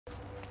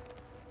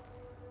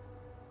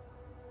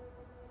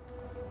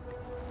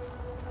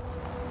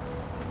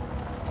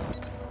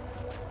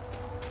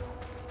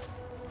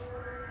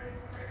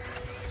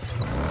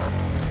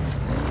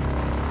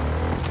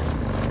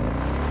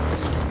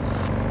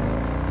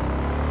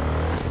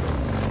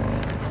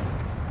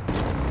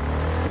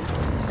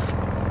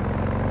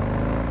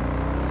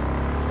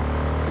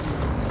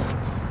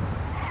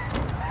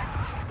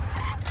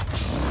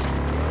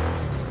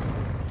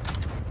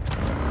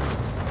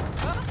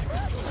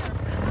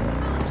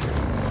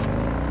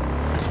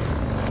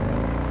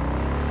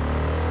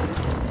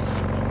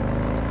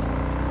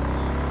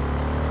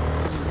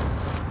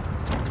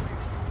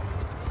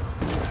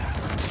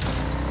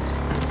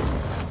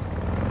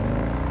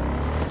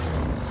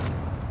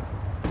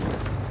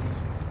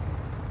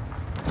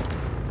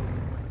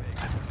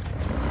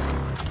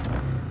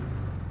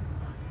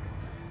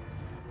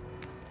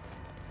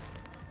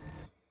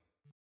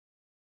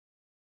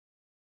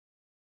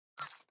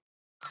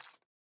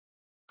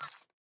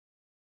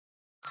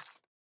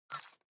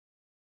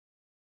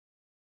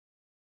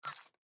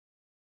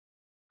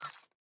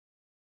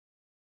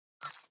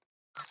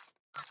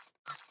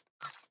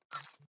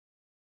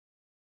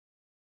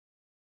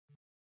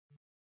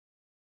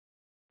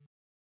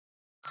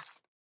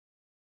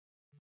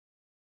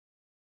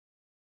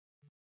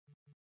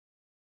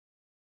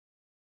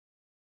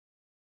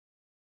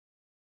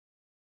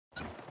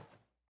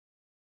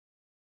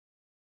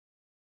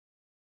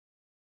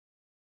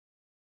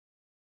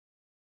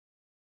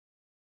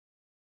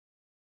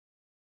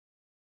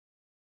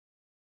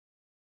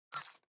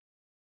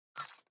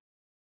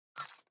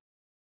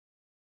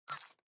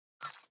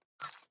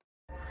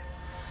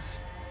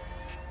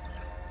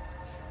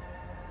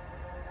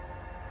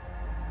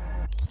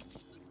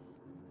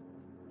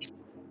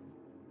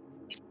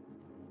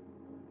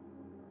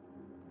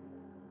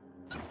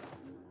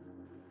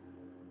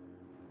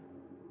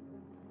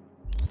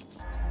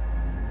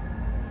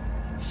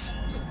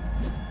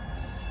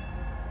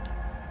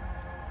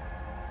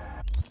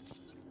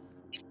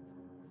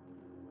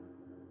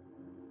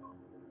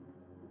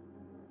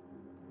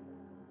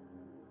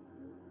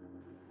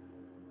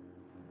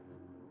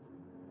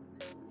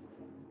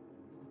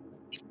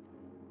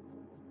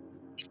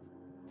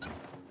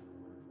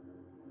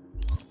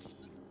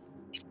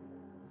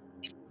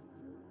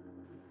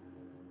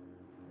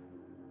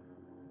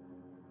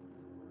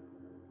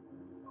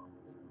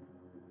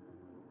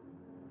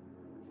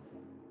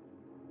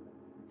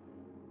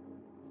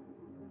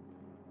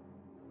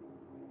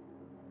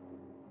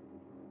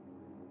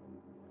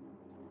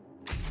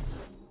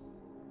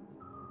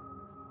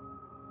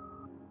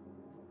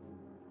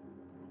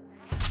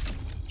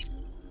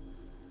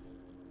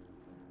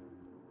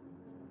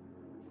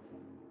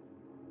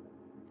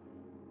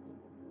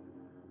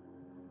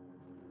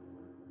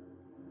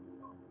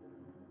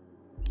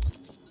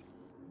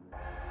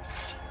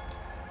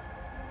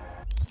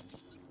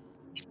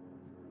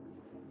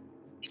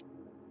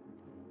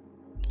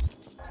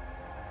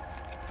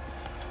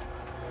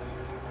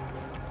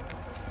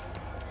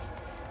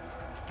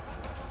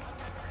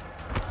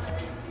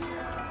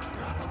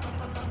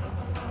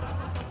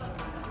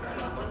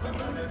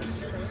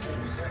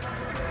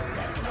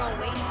Guess we're all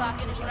waiting till I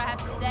finish what I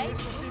have to say.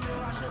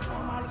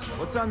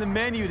 What's on the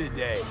menu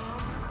today?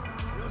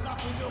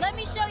 Let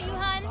me show you,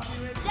 hun.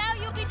 Doubt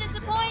you'll be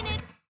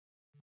disappointed.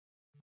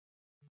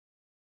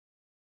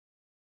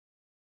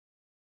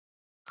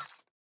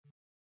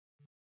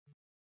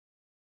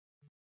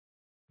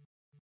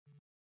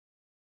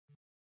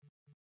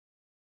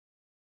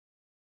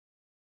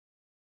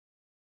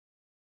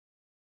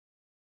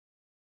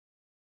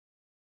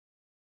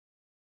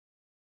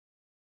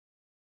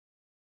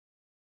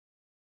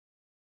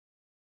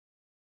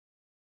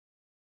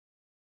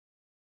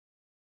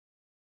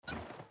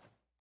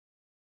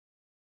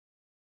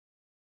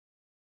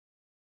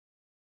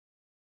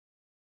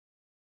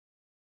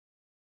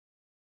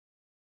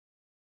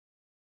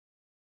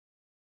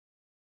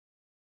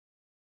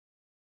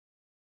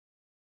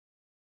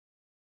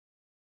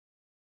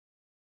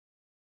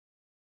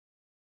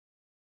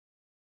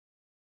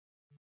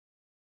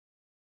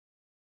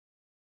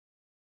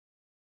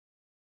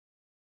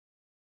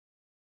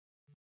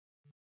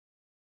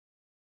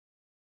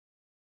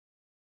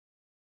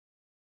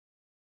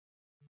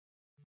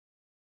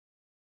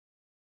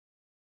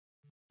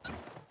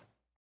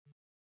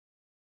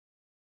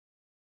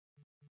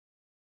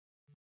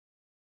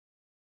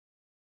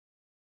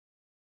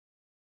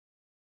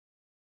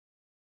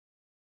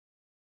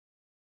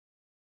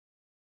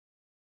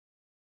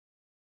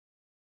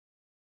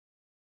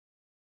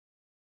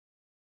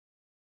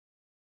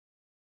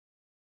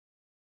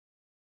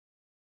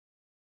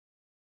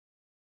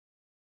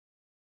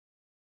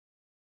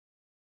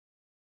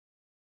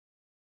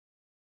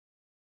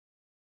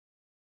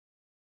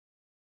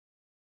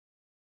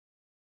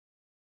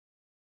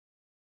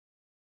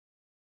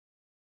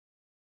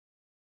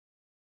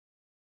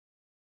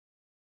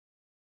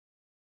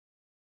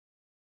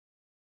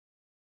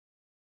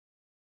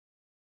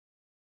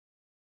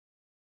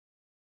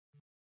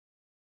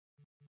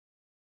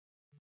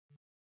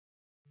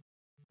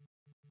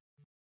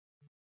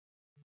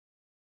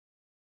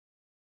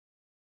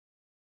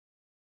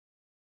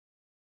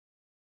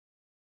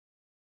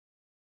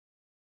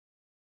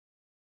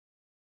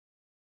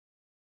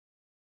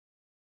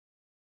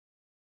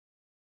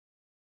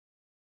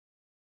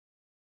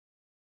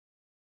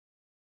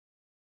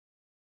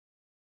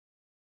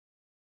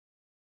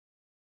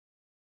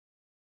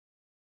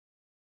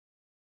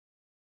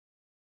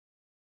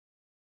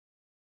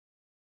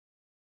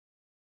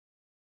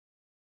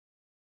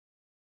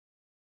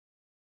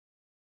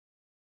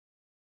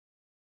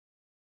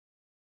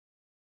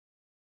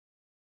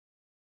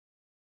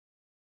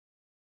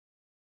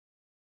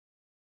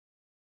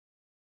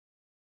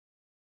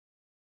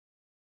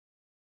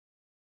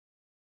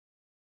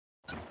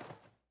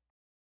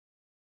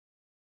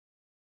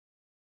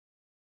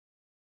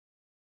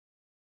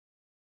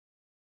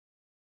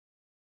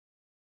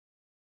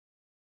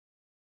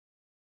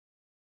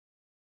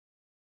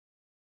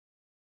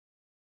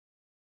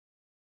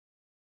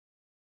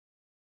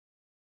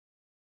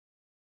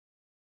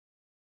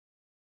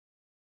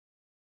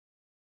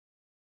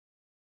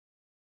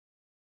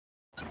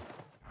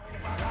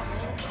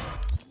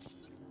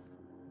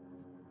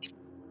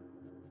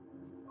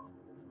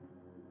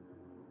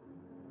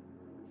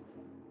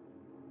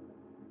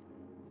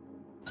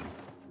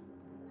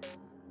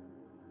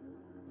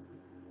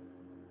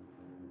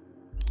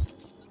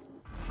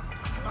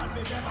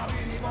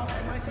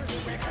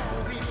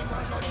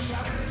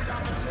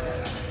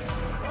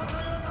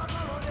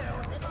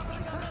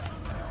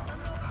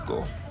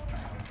 Go.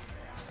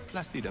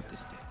 Placide up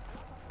this day.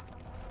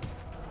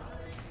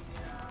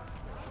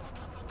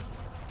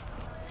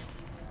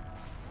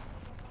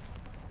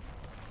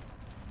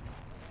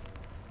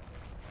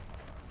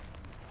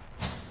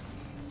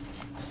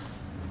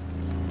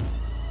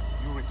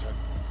 You return.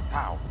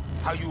 How?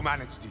 How you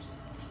manage this?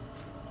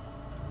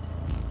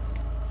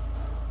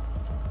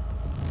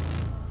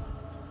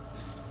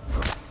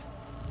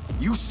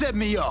 You set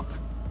me up!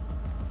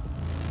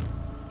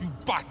 You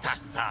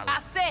batasal!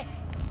 Assez!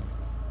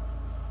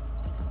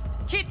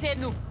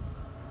 Quittez-nous!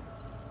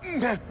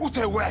 Mais où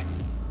t'es ouais?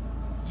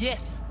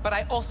 Yes, but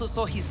I also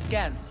saw his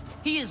scans.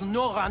 He is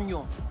no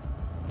Ragnon.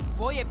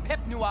 Voyez pep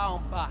noir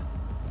en bas.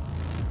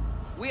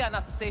 We are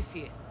not safe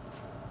here.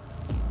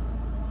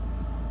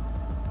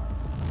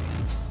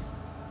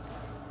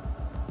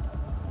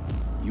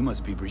 You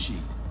must be Brigitte.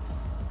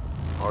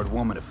 Hard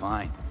woman to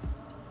find.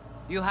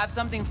 You have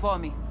something for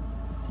me.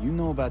 You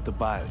know about the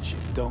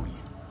biochip, don't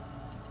you?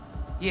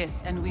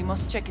 Yes, and we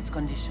must check its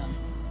condition.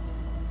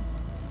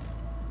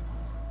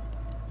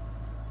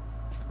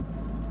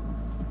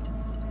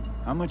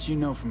 How much you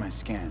know from my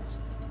scans?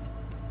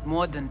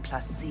 More than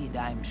Placide,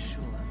 I'm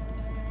sure.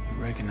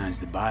 You recognize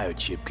the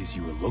biochip because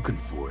you were looking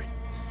for it.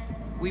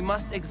 We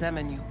must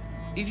examine you.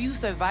 If you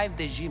survive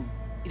the gym,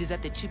 it is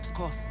at the chip's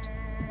cost.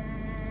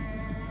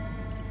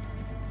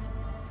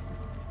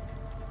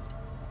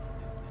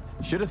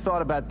 Should have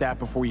thought about that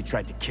before you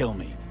tried to kill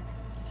me.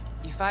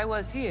 If I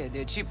was here,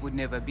 the chip would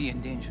never be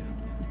in danger.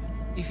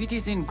 If it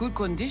is in good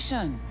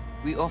condition,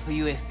 we offer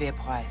you a fair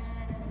price.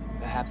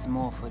 Perhaps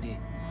more for the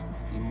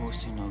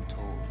emotional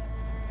toll.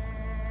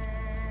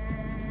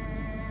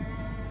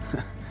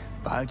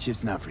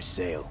 Biochip's not for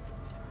sale.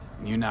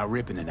 And you're not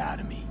ripping it out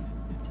of me.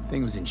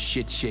 Thing was in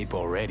shit shape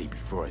already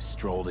before I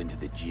strolled into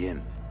the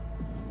gym.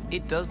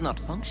 It does not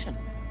function.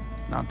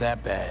 Not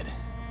that bad.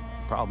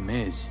 Problem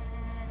is,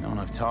 no one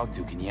I've talked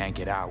to can yank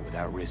it out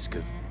without risk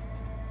of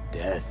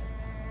death.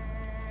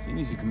 Seeing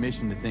as you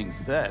commissioned the thing's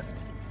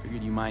theft,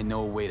 figured you might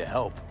know a way to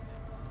help.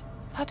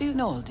 How do you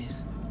know all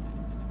this?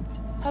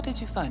 How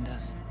did you find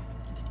us?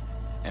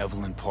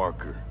 Evelyn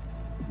Parker.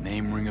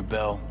 Name ring a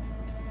bell?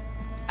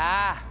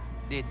 Ah,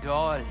 the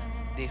doll,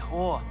 the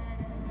whore.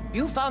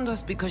 You found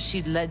us because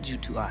she led you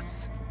to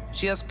us.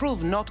 She has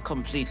proved not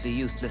completely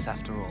useless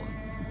after all.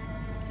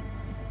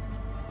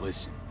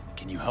 Listen,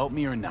 can you help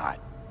me or not?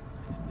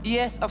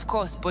 Yes, of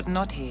course, but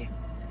not here.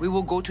 We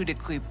will go to the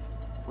crypt,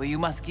 where you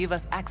must give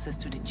us access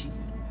to the chip.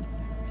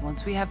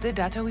 Once we have the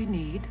data we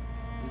need,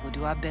 we will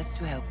do our best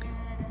to help you.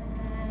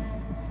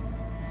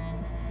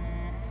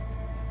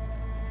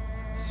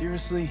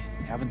 Seriously?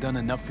 Haven't done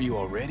enough for you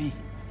already?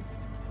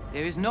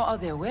 There is no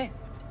other way.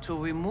 To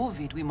remove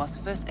it, we must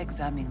first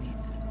examine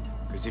it.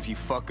 Because if you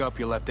fuck up,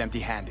 you're left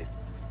empty-handed.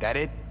 That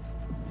it?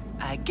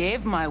 I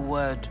gave my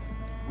word.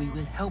 We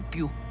will help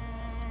you.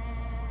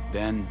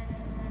 Then,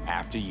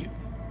 after you.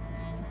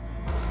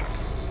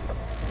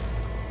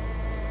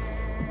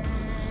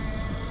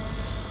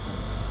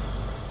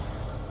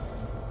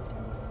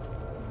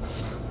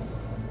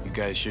 You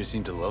guys sure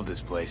seem to love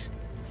this place.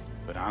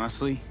 But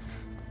honestly,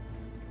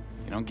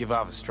 you don't give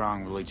off a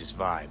strong religious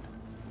vibe.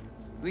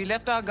 We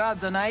left our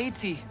gods on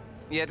Haiti,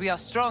 yet we are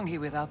strong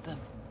here without them.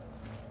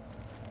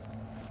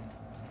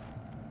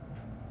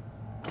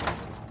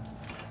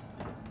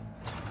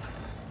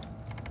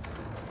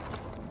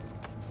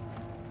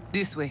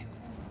 This way.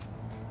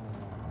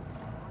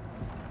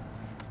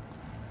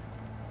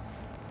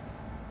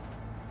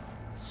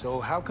 So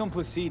how come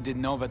Placide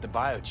didn't know about the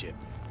biochip?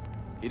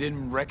 He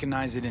didn't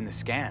recognize it in the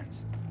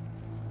scans.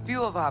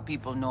 Few of our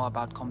people know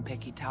about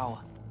Kompeki Tower.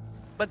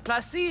 But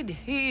Placide,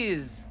 he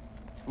is...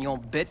 your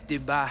bête de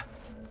bas.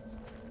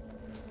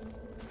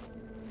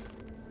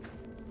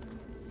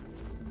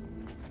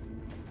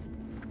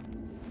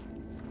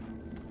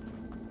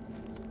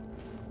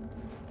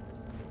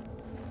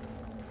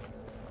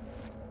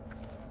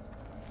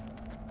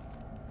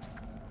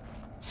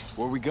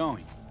 Where are we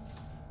going?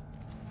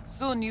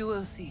 Soon you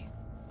will see.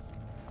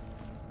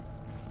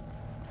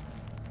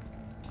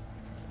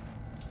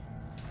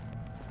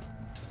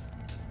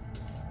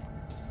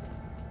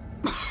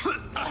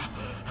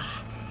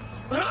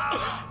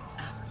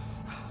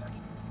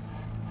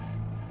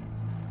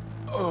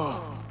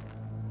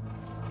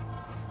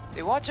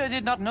 The Watcher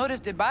did not notice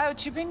the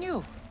biochip in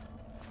you.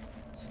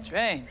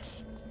 Strange.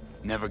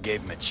 Never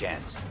gave him a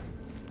chance.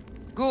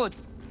 Good.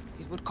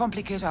 It would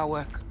complicate our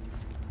work.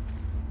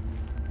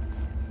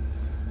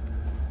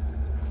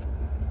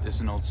 This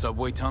an old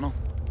subway tunnel?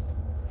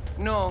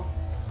 No,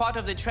 part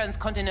of the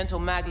transcontinental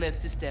maglev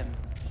system.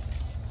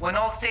 When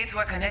all states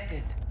were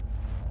connected.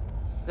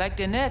 Like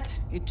the net,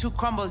 it too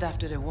crumbled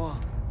after the war.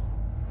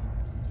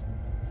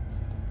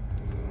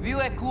 Vieux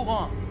et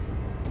courant.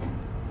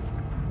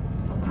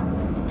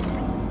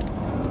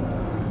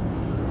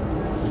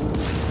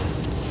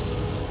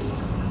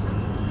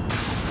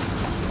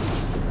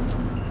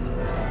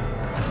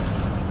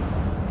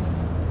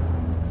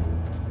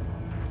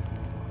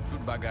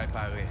 Tout bagay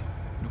pare.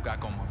 Nou ka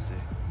komanse.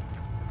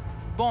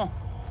 Bon.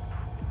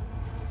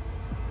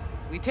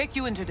 We take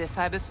you into the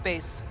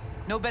cyberspace.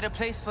 No better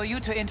place for you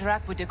to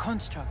interact with the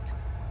construct.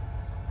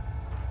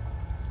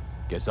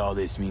 Guess all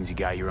this means you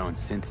got your own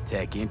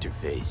synth-tech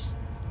interface.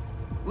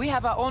 We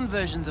have our own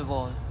versions of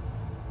all.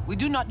 We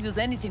do not use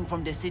anything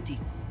from the city.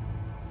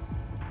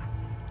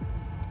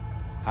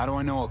 How do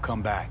I know I'll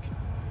come back?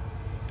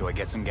 Do I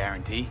get some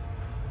guarantee?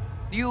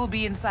 You will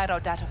be inside our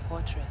data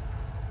fortress,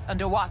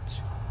 under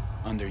watch.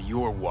 Under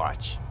your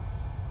watch.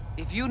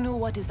 If you knew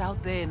what is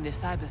out there in the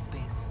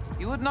cyberspace,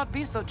 you would not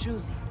be so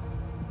choosy.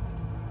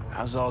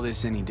 How's all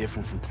this any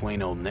different from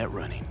plain old net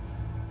running?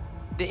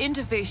 The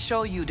interface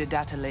shows you the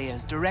data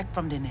layers direct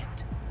from the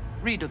net.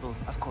 Readable,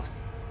 of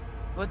course.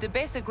 What the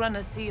basic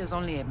runners see is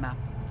only a map.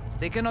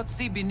 They cannot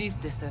see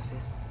beneath the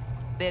surface.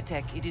 Their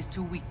tech, it is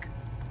too weak.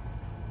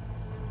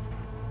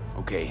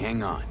 Okay,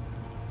 hang on.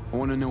 I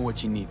want to know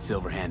what you need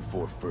Silverhand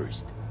for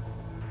first.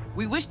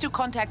 We wish to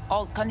contact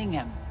Alt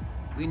Cunningham.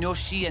 We know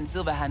she and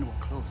Silverhand were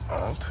close.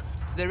 Alt?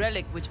 The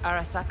relic which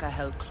Arasaka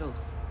held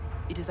close.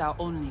 It is our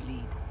only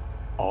lead.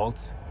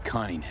 Alt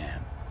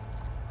Cunningham.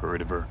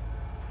 Heard of her?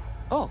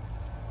 Oh.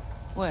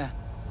 Where?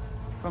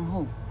 From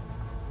who?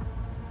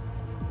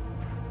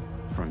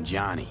 From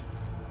Johnny.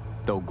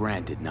 Though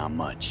granted, not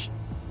much.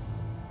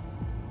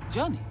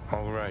 Johnny?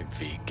 All right,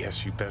 V.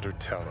 Guess you better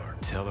tell her.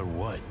 Tell her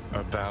what?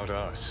 About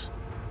us.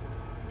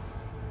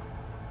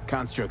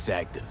 Construct's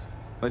active.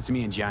 Lets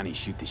me and Johnny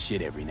shoot the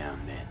shit every now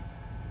and then.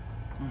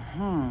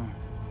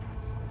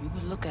 We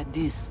will look at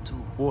this, too.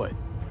 What?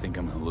 Think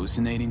I'm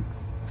hallucinating?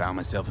 Found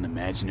myself an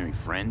imaginary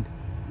friend?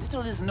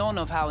 Little is known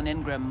of how an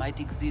engram might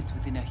exist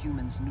within a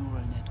human's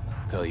neural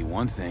network. Tell you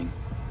one thing,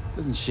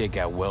 doesn't shake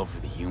out well for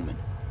the human.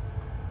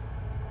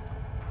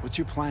 What's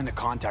your plan to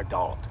contact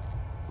Alt?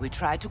 We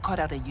try to cut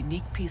out a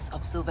unique piece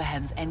of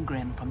Silverhand's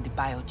engram from the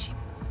biochip.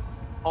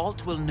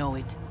 Alt will know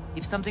it.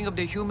 If something of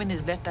the human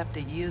is left after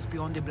years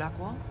beyond the Black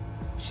Wall,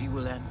 she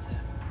will answer.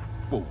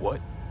 Well,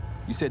 what?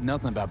 You said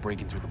nothing about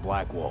breaking through the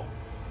Black Wall.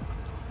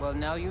 Well,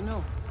 now you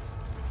know.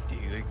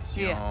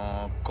 Direction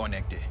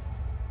connectée.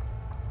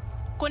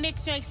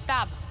 Connexion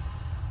stable.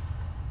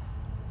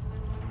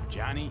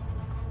 Johnny,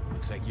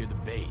 looks like you're the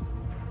bait.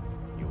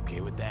 You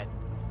okay with that?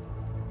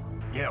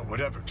 Yeah,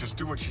 whatever. Just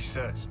do what she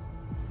says.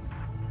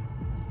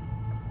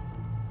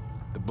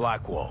 The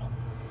Black Wall.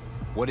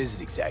 What is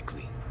it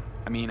exactly?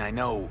 I mean, I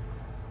know...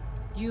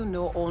 You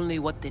know only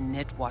what the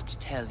Netwatch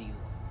tell you.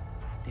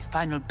 The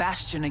final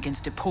bastion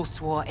against the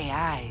post-war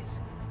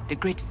AIs. The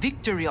great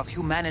victory of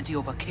humanity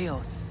over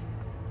chaos.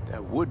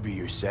 That would be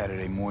your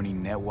Saturday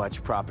morning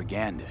Netwatch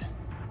propaganda.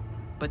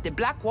 But the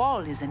Black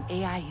Wall is an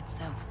AI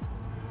itself.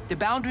 The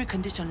boundary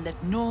condition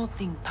let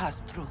nothing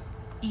pass through,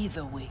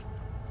 either way.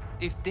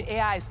 If the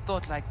AIs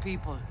thought like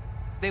people,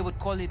 they would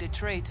call it a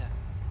traitor.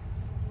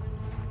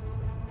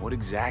 What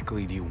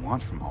exactly do you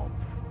want from Alt?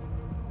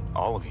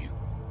 All of you?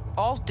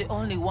 Alt, the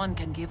only one,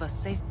 can give us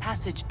safe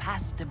passage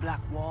past the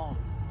Black Wall.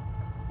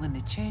 When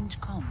the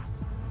change comes,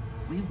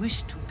 we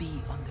wish to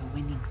be on the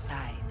winning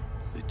side.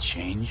 The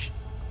change?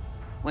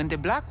 When the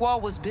Black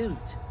Wall was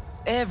built,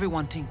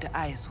 everyone think the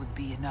ice would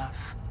be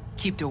enough.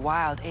 Keep the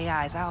wild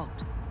AIs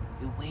out,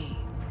 away.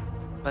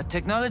 But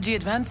technology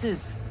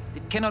advances.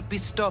 It cannot be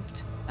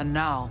stopped. And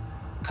now,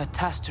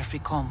 catastrophe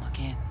come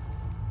again.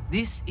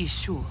 This is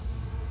sure,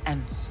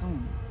 and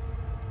soon.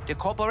 The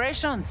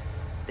corporations,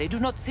 they do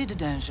not see the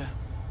danger.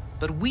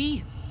 But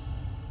we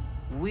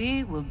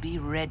will be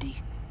ready.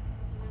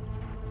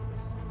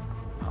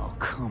 Oh,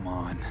 come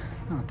on.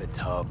 Not the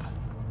tub.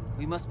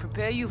 We must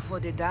prepare you for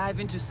the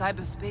dive into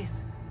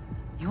cyberspace.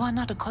 You are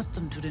not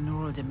accustomed to the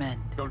neural demand.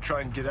 Don't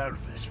try and get out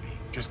of this, V.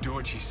 Just do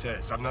what she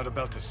says. I'm not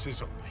about to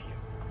sizzle with you.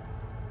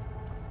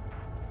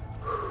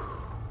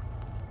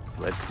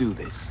 Let's do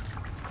this.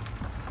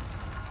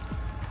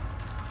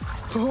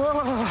 Qui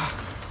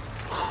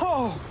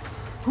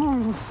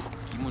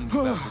moun ki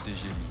pa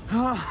protéger li?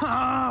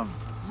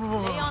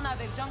 Léon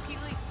avec Junkie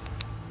Lee.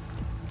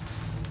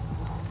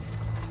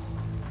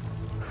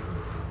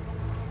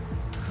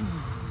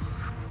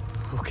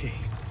 Okay.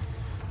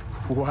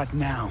 What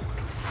now?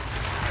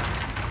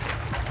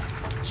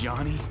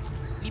 Johnny?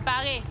 Il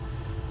paraît.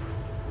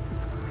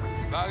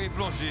 Barré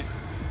plongé.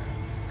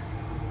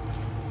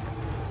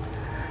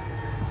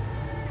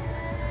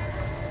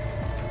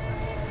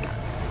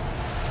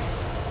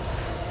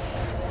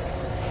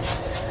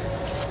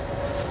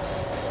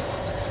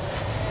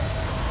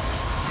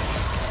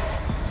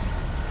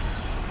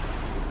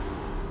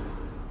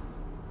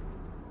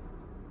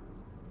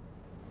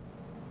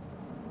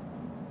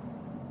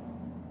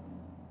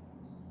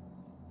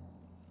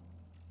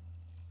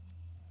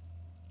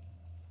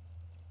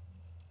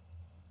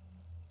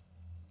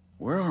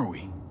 Where are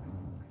we?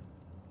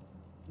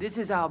 This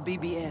is our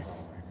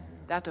BBS,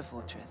 data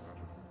fortress.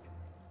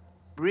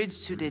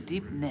 Bridge to the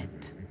deep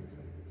net.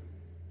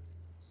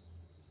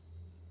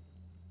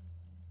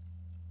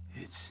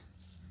 It's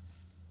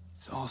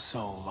all so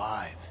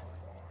alive.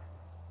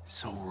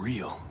 So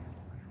real.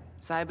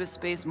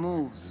 Cyberspace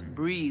moves,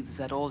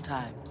 breathes at all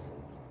times.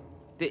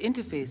 The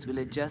interface will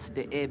adjust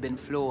the ebb and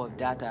flow of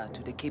data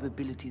to the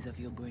capabilities of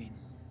your brain.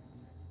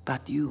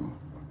 But you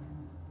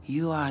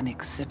are an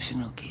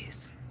exceptional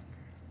case.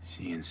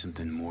 Seeing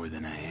something more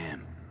than I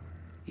am.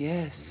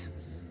 Yes,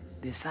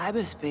 the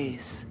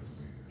cyberspace,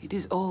 it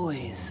is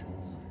always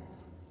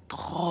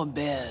trop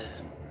belle.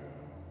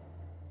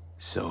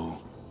 So,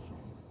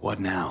 what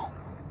now?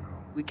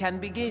 We can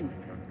begin.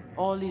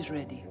 All is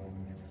ready.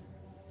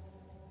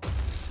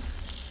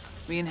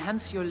 We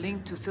enhance your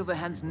link to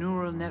Silverhand's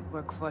neural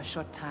network for a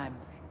short time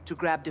to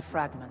grab the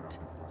fragment.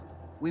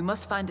 We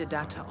must find the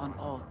data on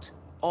Alt.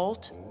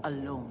 Alt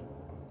alone.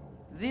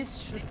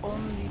 This should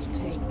only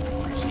take...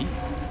 See?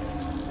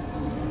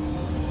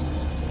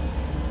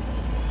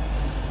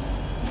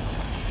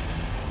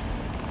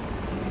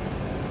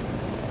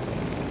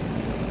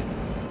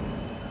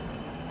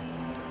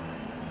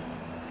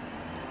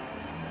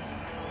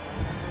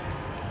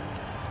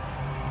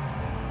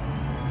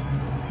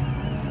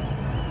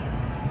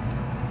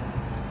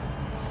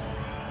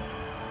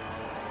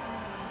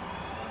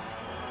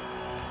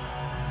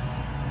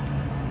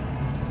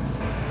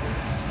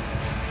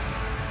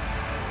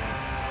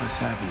 What's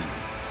happening?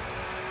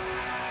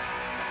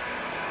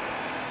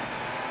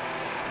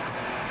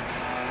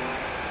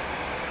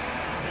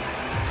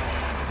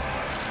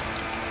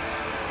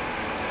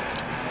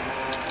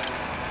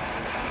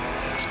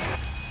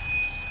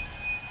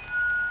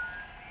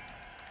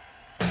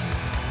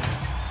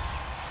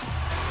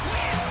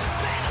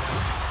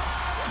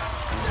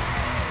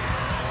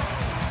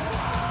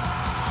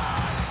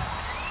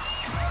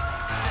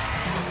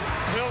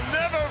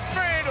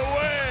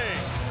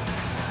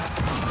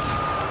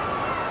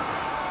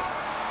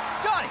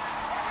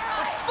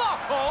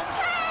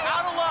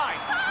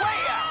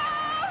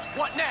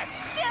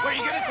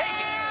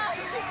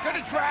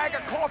 drag a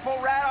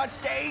corporal rat on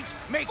stage,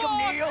 make him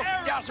kneel,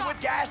 douse him with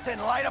gas, then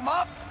light him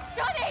up?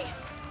 Johnny!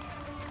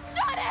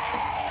 Johnny!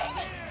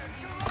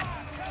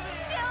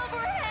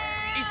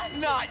 Silverhand!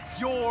 It's not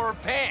your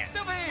band.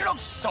 You're no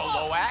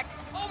solo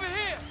act. Over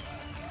here!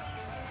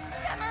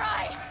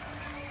 Samurai!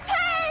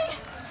 Hey!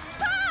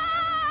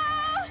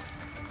 Ah!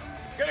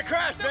 Gonna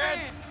crash, man.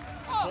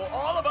 Pull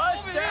all of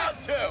us down,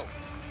 too.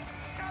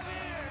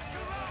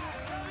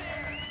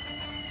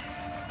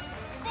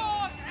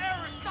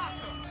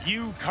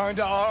 You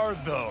kinda are,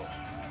 though.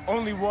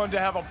 Only one to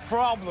have a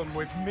problem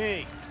with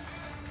me.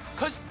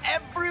 'Cause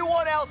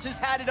everyone else has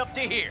had it up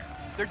to here.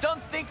 They're done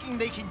thinking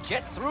they can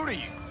get through to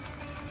you.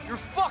 You're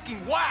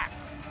fucking whacked.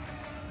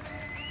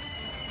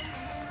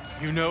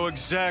 You know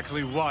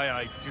exactly why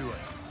I do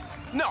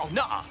it. No,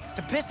 nuh-uh.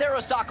 To piss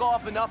Arasaka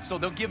off enough so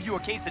they'll give you a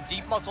case of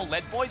deep muscle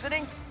lead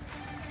poisoning?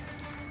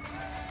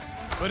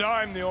 But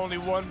I'm the only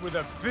one with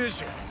a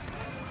vision.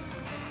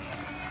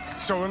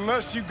 So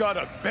unless you got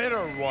a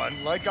better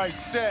one, like I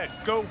said,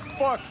 go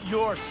fuck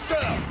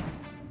yourself!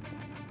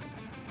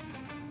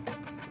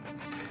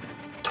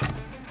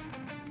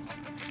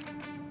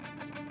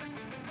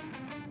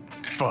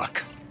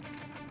 Fuck.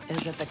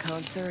 Is it the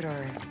concert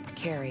or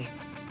Carrie?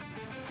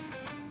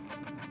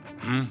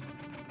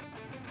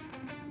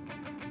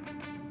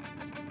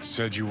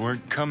 Said you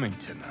weren't coming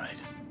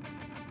tonight.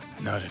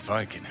 Not if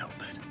I can help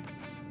it.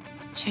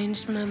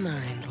 Changed my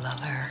mind,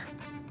 lover.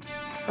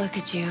 Look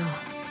at you,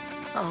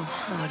 all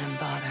hot and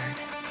bothered.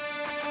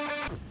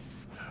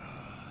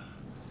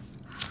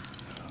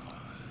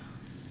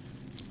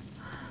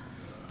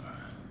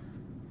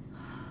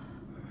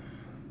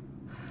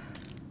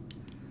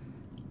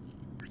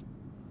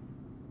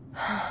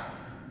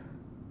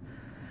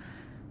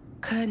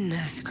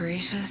 Goodness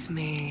gracious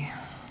me.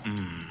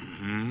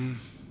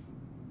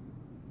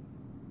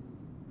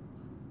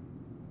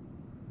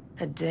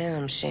 A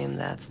damn shame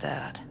that's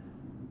that.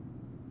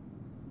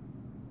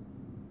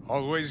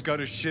 Always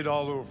gotta shit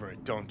all over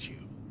it, don't you?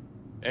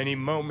 Any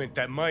moment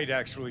that might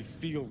actually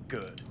feel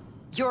good.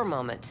 Your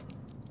moment.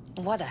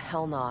 Why the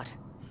hell not?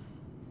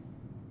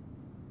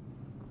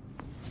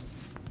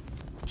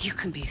 You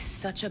can be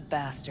such a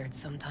bastard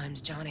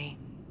sometimes, Johnny.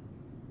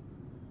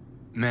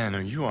 Man,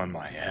 are you on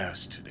my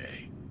ass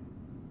today?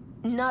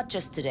 Not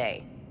just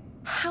today.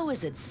 How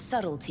is it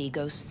subtlety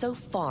goes so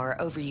far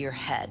over your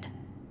head?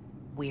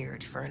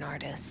 Weird for an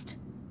artist.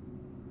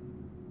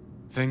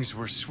 Things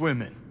were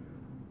swimming.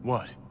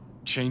 What?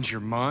 Change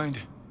your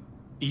mind?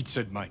 Eats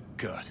at my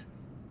gut.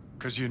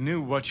 'Cause you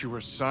knew what you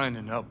were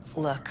signing up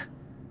for. Look,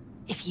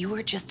 if you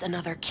were just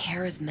another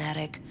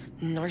charismatic,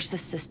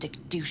 narcissistic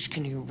douche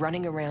canoe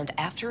running around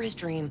after his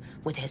dream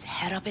with his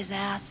head up his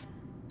ass,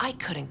 I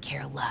couldn't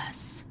care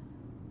less.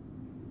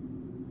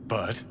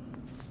 But?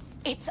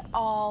 It's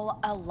all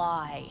a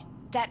lie.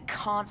 That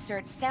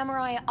concert,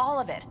 Samurai, all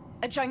of it.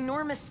 A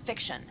ginormous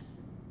fiction.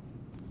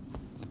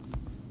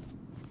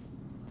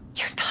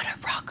 You're not a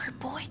rocker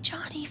boy,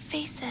 Johnny,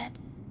 face it.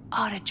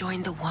 Ought to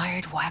join the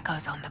wired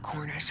wackos on the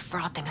corners,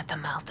 frothing at the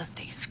mouth as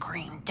they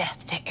scream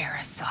death to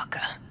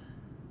Arasaka.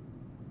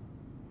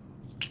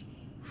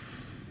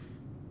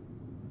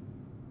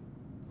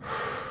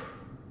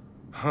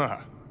 Huh,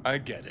 I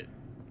get it.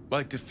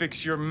 Like to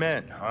fix your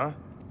men, huh?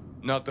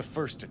 Not the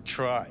first to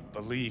try,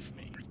 believe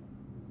me.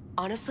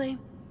 Honestly,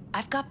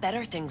 I've got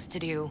better things to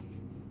do.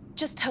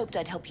 Just hoped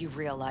I'd help you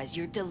realize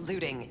you're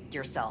deluding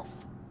yourself.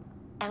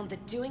 And the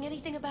doing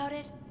anything about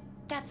it,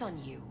 that's on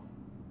you.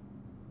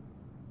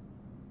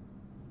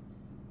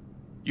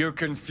 You're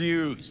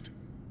confused.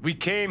 We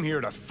came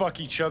here to fuck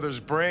each other's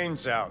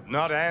brains out,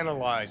 not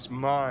analyze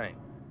mine.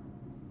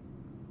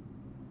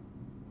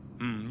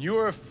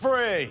 You're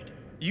afraid.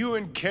 You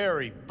and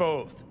Carrie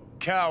both.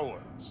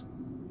 Cowards.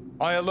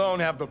 I alone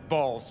have the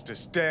balls to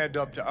stand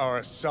up to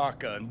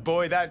Arasaka, and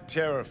boy, that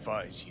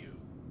terrifies you.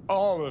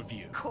 All of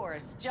you. Of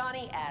course,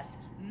 Johnny S.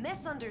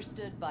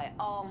 Misunderstood by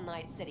all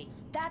Night City.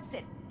 That's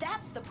it.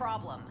 That's the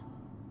problem.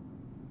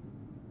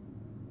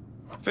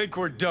 Think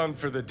we're done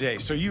for the day,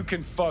 so you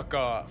can fuck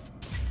off.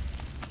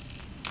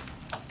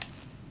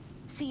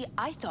 See,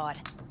 I thought...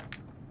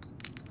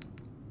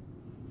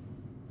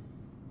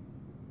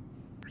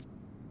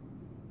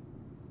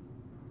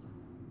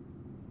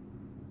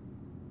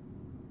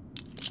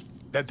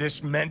 that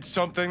this meant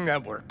something,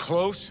 that we're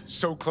close?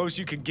 So close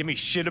you can give me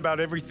shit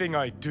about everything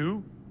I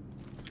do?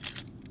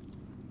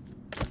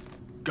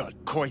 Got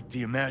quite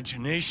the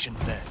imagination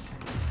then.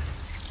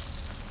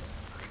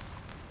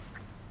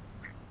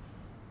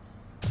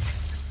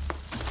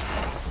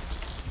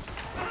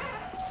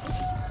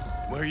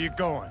 Where are you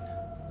going?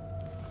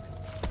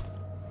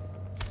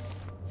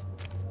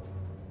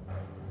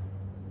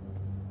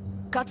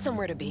 Got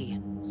somewhere to be.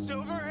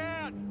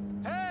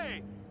 Silverhand!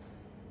 Hey!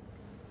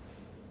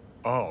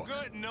 Oh.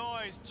 Good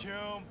noise,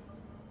 chum.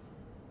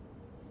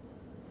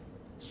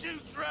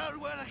 Shoots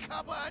round when a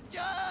couple of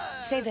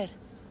done. Save it.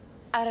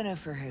 I don't know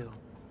for who.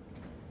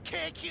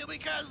 Can't kill me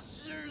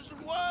because there's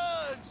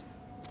words.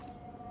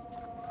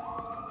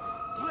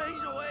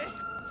 Blaze away.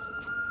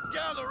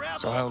 Down the rabbit.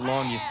 So how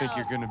long you think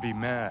you're gonna be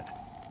mad?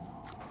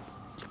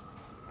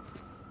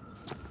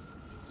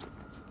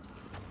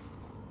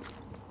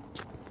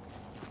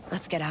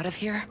 let's get out of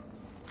here.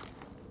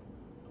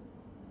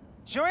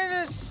 Join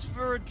us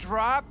for a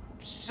drop,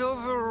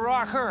 Silver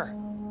Rocker.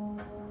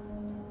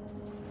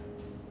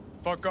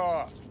 Fuck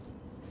off.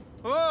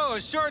 Whoa,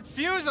 short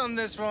fuse on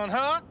this one,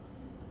 huh?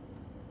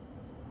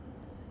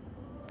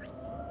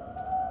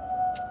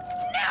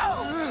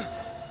 No!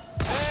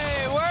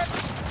 Hey, what?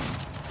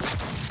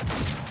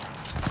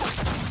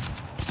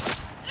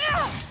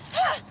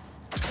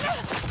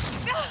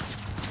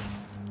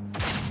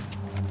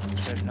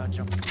 Better not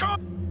jump. Johnny!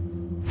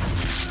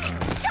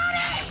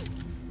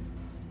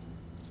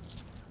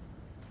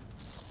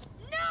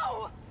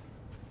 No!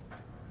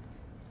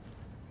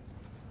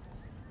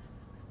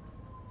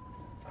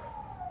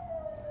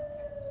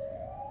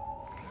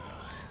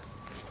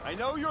 I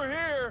know you're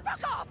here.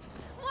 Fuck off!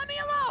 Let me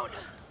alone!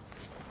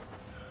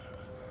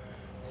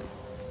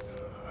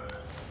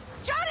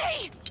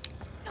 Johnny!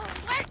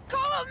 Let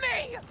go of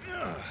me!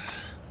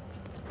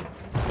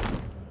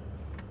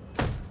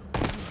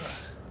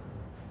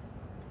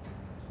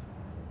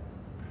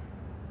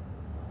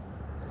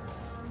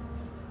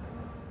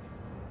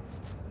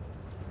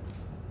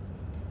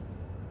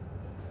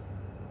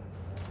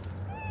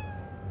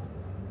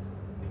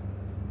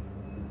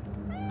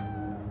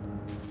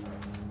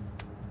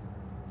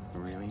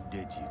 Really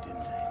did you,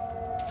 didn't they?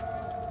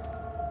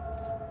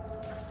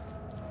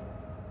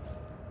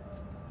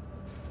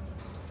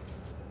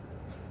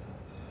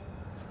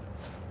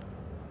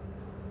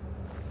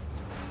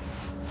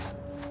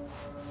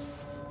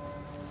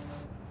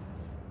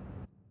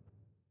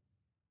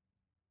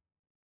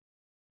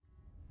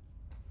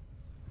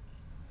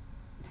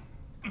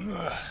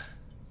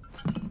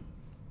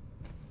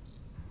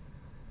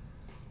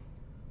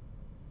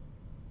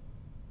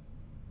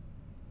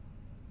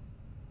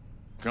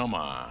 Come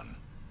on,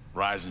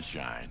 rise and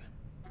shine.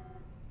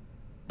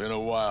 Been a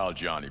while,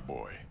 Johnny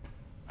boy.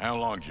 How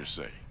long did you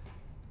say?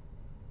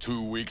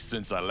 2 weeks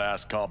since I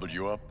last cobbled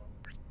you up?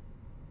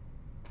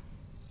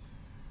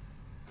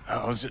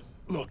 How's it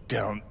look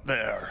down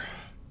there?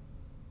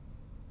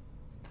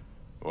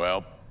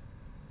 Well,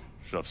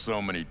 shoved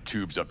so many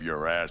tubes up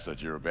your ass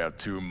that you're about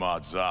 2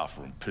 mods off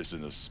from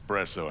pissing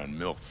espresso and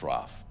milk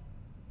froth.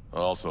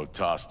 Also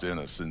tossed in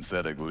a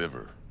synthetic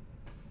liver.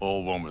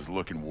 Old one was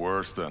looking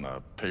worse than a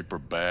paper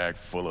bag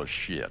full of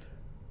shit.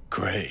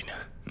 Great.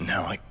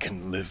 Now I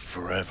can live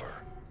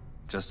forever.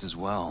 Just as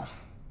well.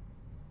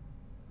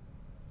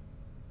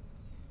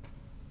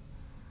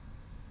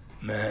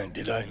 Man,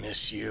 did I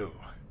miss you.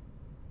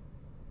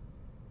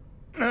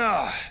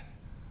 Ah!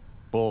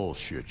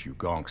 Bullshit, you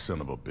gonk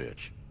son of a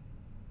bitch.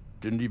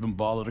 Didn't even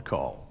bother to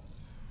call.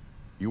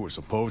 You were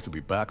supposed to be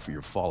back for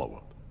your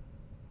follow-up.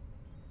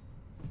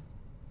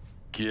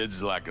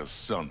 Kid's like a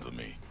son to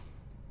me.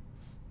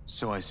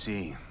 So I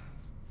see.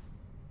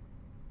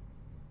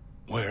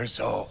 Where's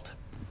Alt?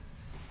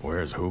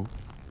 Where's who?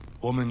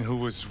 Woman who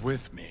was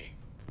with me.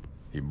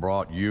 He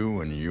brought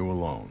you and you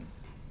alone.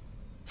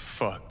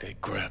 Fuck, they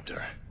grabbed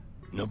her.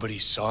 Nobody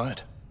saw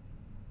it?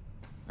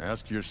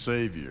 Ask your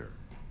savior.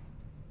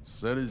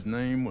 Said his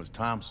name was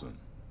Thompson.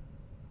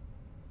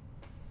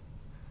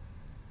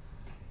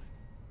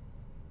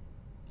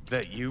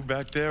 That you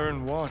back there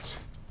and what?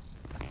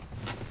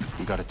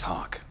 We gotta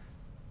talk.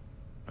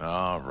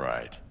 All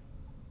right.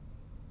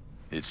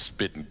 It's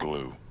spit and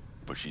glue,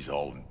 but she's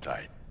holding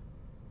tight.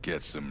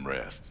 Get some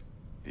rest.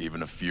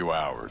 Even a few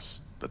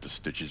hours. Let the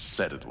stitches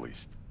set at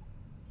least.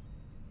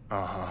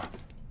 Uh-huh.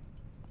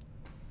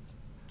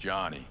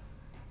 Johnny.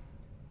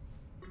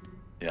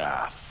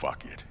 Yeah,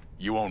 fuck it.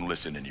 You won't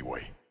listen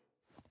anyway.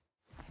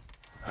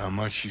 How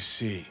much you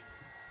see?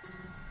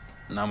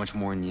 Not much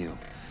more than you.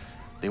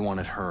 They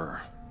wanted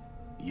her.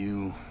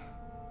 You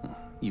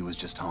was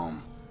just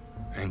home.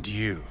 And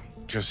you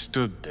just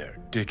stood there,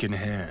 dick in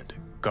hand,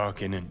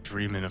 gawking and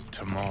dreaming of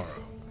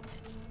tomorrow.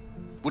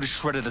 Would have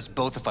shredded us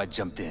both if I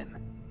jumped in.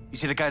 You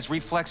see the guy's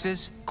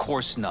reflexes?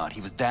 Course not, he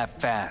was that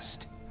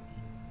fast.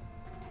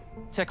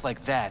 Tech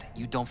like that,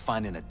 you don't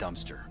find in a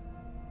dumpster.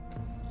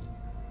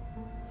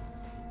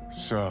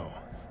 So,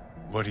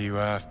 what are you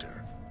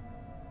after?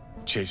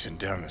 Chasing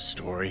down a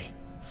story?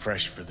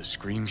 Fresh for the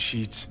scream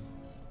sheets?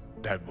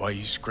 That why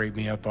you scraped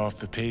me up off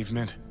the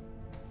pavement?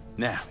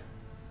 Nah,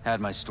 had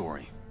my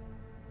story.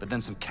 But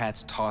then some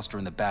cats tossed her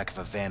in the back of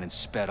a van and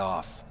sped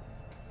off.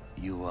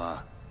 You,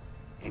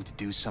 aim to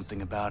do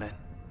something about it?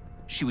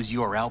 She was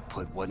your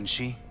output, wasn't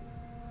she?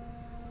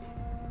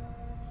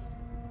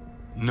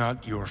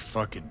 Not your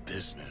fucking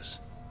business.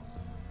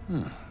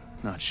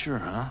 Not sure,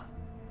 huh?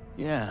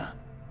 Yeah.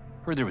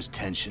 Heard there was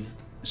tension,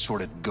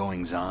 assorted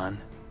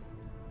goings-on.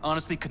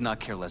 Honestly, could not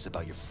care less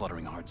about your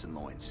fluttering hearts and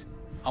loins.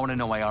 I want to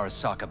know why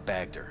Arasaka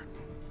bagged her.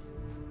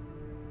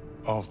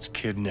 Alt's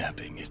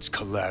kidnapping, it's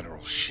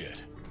collateral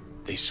shit.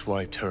 They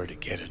swiped her to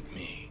get at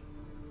me.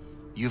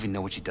 You even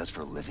know what she does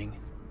for a living?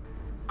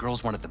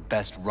 Girl's one of the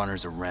best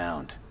runners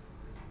around.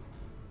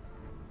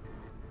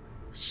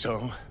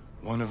 So,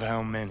 one of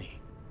how many?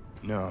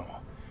 No.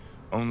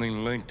 Only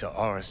link to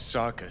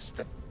Arasaka's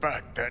the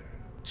fact that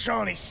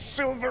Johnny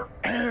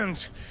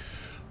Silverhand's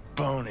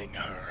boning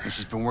her. And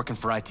she's been working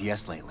for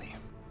ITS lately.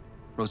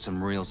 Wrote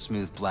some real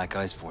smooth black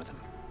ice for them.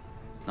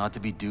 Not to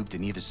be duped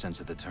in either sense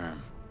of the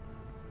term.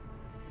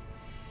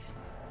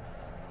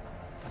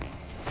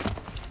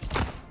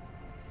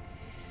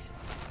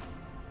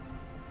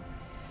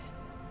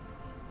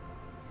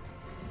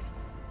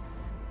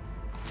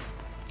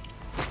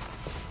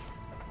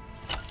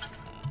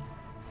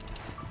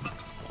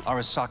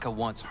 Arasaka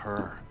wants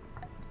her.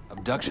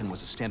 Abduction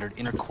was a standard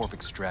intercorp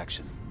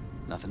extraction.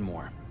 Nothing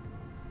more.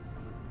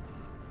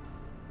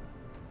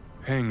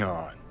 Hang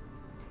on.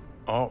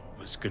 Alt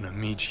was gonna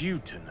meet you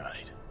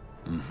tonight.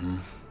 Mm-hmm.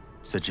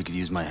 Said you could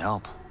use my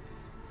help.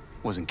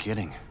 Wasn't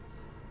kidding.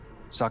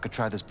 Sokka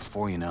tried this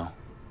before, you know.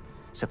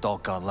 Except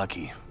Alt got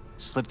lucky.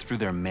 Slipped through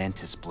their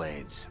mantis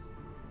blades.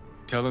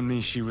 Telling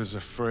me she was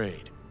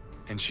afraid,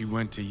 and she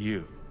went to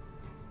you.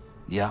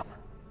 Yeah.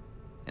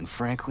 And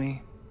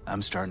frankly,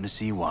 I'm starting to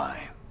see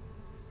why.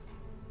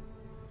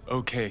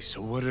 Okay,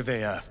 so what are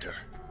they after?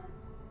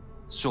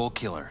 Soul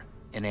Killer,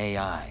 an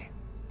AI.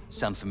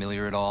 Sound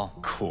familiar at all?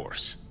 Of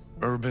course.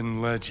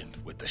 Urban legend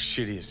with the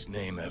shittiest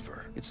name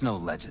ever. It's no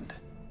legend.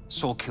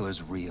 Soul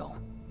Killer's real.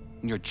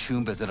 And your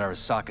Chumbas at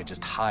Arasaka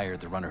just hired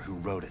the runner who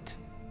wrote it.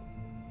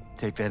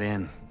 Take that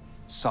in.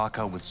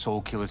 Sokka with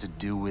Soul Killer to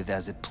do with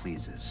as it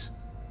pleases.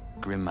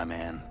 Grim, my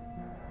man.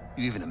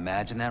 You even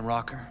imagine that,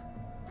 Rocker?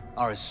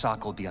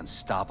 Arasaka will be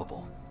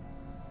unstoppable.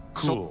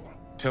 Cool.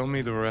 Tell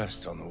me the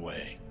rest on the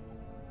way.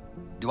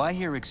 Do I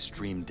hear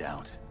extreme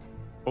doubt?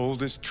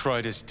 Oldest,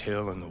 tritest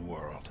tale in the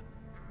world.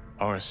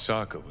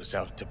 Arasaka was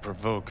out to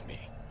provoke me.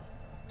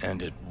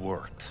 And it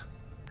worked.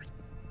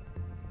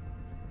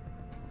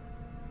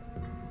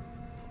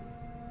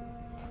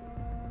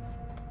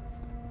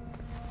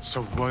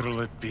 So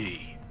what'll it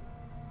be?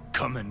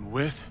 Coming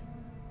with?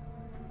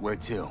 Where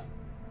to?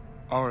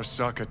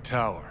 Arasaka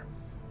Tower.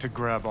 To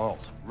grab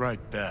Alt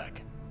right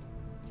back.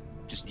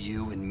 Just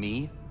you and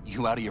me?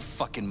 You out of your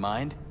fucking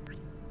mind?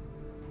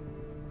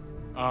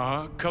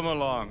 Uh-huh. Come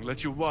along.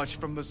 Let you watch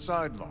from the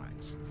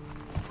sidelines.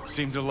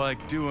 Seem to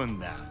like doing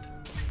that.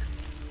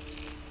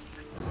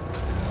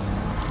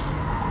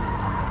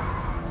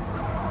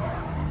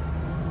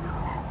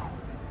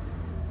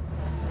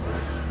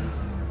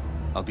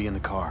 I'll be in the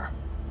car.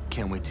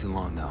 Can't wait too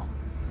long, though.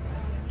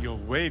 You'll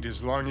wait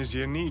as long as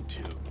you need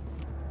to.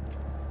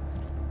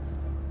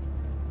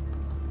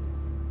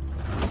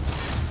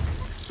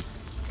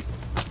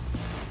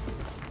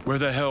 Where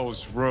the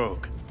hell's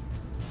Rogue?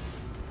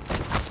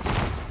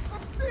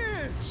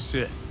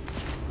 Sit.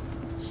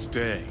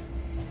 Stay.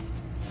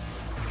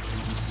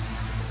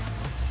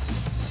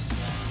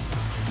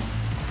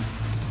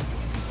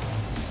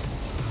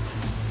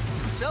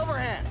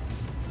 Silverhand,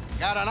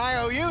 got an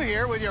IOU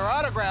here with your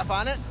autograph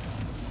on it.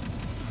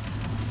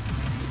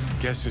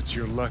 Guess it's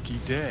your lucky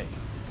day.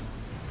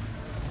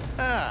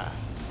 Ah,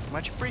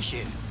 much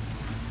appreciated.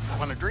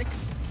 Want a drink?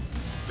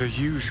 The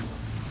usual.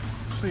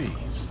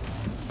 Please.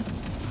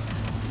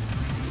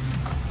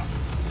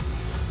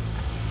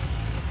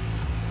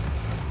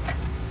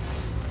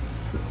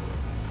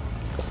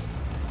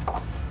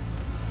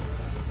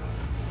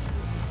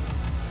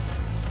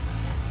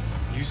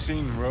 You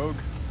seen Rogue?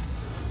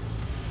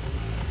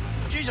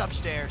 She's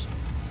upstairs.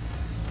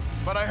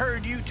 But I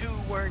heard you two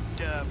weren't,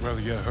 Well,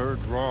 you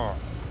heard wrong.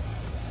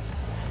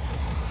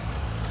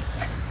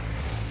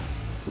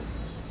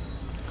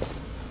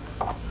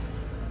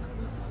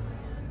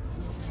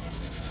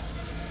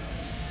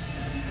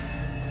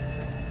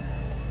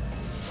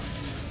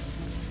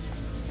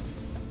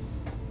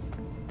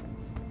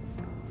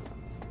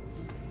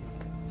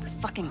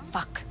 Fucking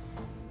fuck.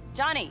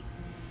 Johnny,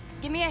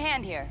 give me a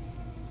hand here.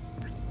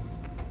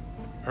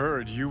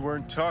 Heard you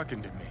weren't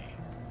talking to me.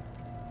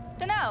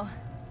 Dunno.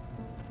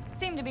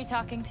 Seem to be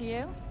talking to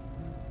you.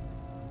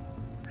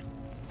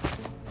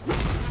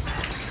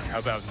 How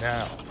about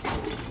now?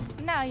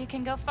 Now you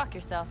can go fuck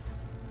yourself.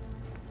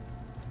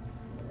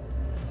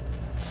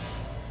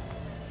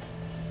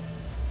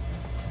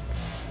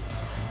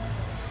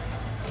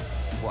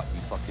 What,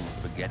 you fucking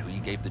forget who you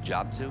gave the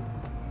job to?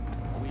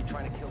 Or were you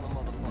trying to kill the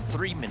motherfucker?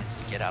 3 minutes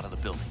to get out of the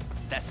building.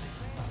 That's it.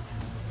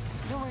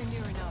 Nowhere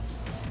near enough.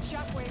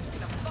 Shockwave's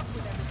gonna fuck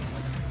with everything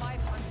with a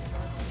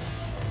 500-yard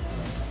range.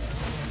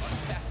 Run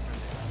faster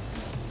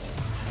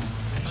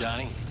there.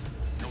 Johnny?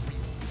 No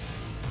reason.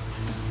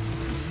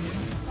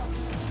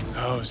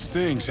 How's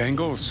things,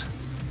 Engels?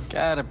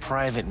 Got a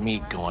private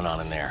meet going on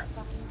in there.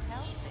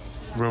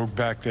 Rogue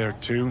back there,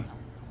 too?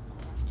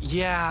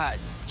 Yeah,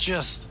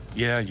 just...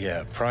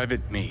 Yeah,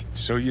 private meet,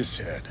 so you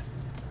said.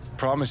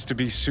 Promised to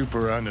be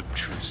super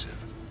unobtrusive.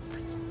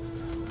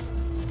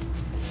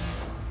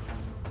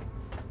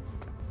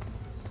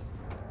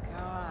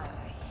 God,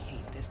 I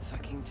hate this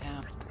fucking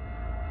town.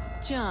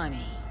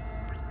 Johnny.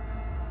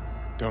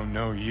 Don't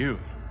know you.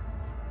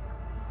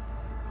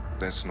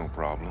 That's no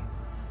problem.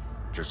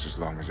 Just as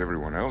long as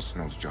everyone else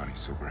knows Johnny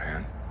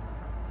Silverhand.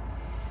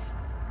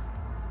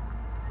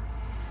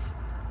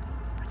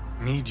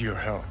 Need your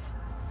help.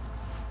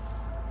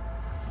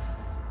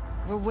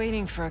 We're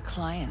waiting for a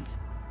client.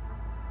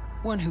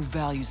 One who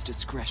values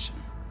discretion.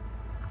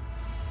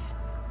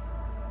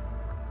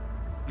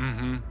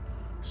 Mm-hmm.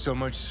 So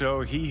much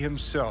so, he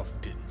himself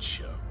didn't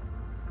show.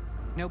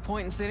 No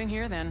point in sitting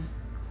here, then.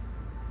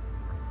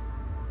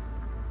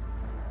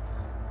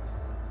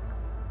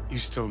 You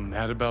still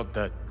mad about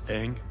that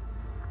thing?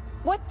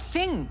 What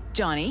thing,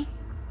 Johnny?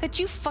 That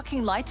you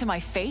fucking lied to my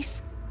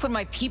face? Put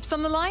my peeps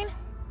on the line?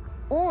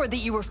 Or that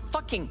you were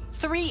fucking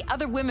 3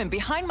 other women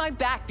behind my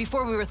back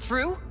before we were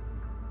through?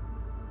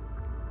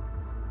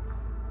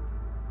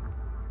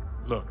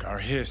 Look, our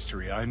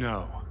history, I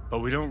know. But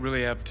we don't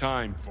really have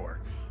time for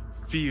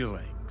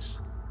feelings.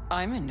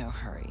 I'm in no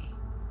hurry.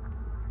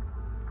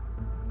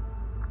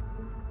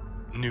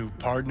 New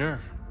partner?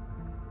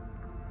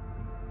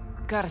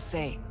 Gotta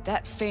say,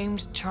 that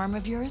famed charm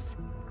of yours?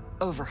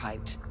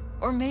 Overhyped.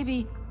 Or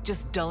maybe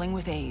just dulling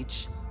with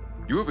age.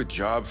 You have a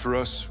job for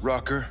us,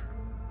 Rocker?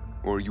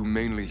 Or are you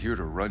mainly here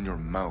to run your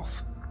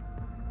mouth?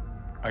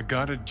 I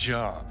got a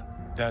job.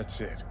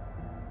 That's it.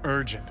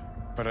 Urgent,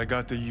 but I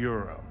got the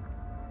euro.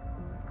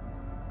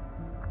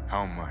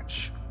 How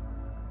much?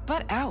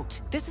 Butt out.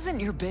 This isn't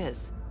your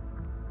biz.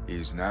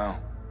 Is now.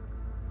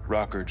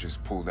 Rocker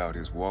just pulled out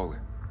his wallet.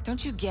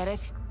 Don't you get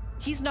it?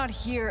 He's not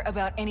here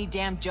about any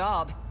damn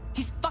job.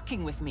 He's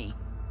fucking with me.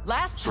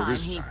 Last time So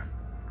this time,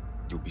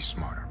 you'll be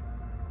smarter.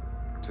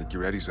 Take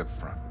your eddies up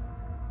front.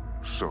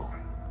 So,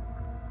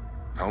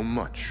 how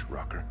much,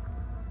 Rocker?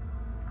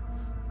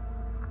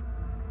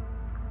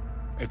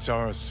 It's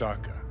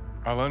Arasaka.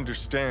 I'll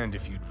understand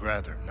if you'd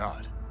rather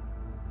not.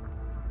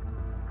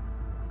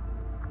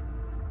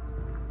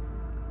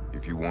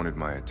 If you wanted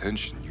my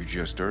attention, you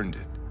just earned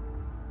it.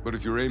 But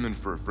if you're aiming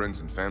for a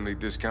friends and family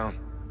discount,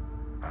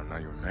 I'm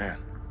not your man.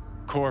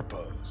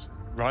 Corpos.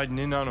 Riding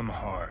in on them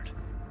hard.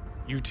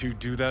 You two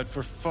do that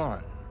for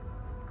fun.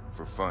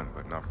 For fun,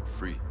 but not for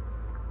free.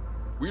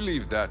 We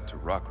leave that to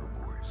Rocker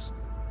boys.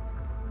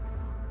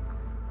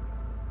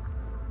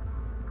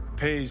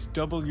 Pays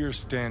double your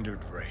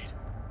standard rate.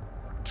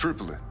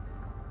 Triple it.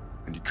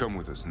 And you come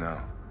with us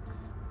now.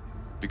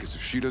 Because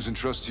if she doesn't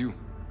trust you,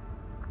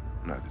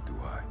 neither do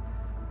I.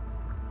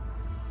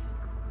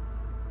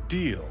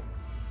 Deal.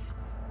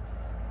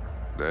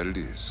 That it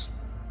is.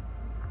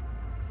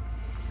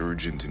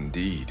 Urgent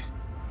indeed.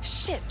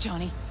 Shit,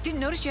 Johnny. Didn't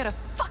notice you had a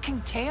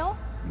fucking tail?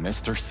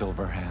 Mr.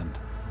 Silverhand,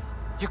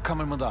 you're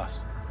coming with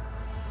us.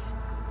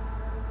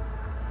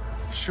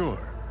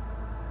 Sure.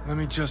 Let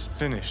me just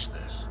finish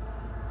this.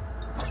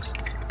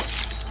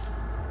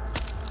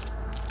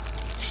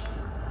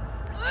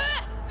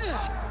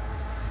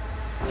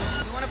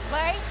 You wanna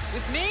play?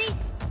 With me?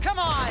 Come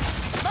on!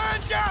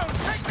 Man down!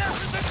 Take that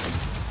position!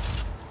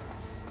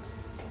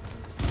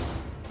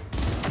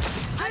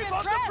 I'm Keep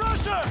up the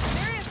impressed! pressure!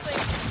 Seriously!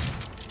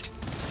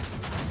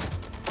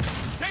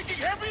 Taking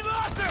heavy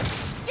losses!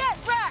 Get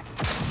wrecked!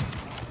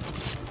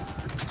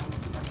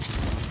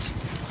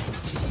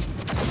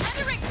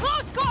 Entering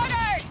close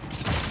quarters!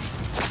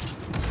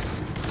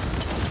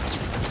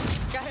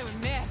 Gotta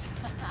admit,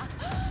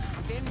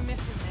 been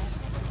missing this.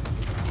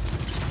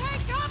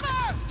 Take cover!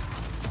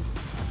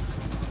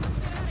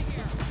 Get out of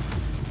here!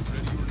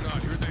 Ready or not,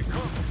 here they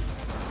come.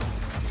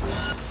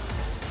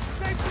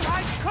 Stay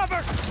behind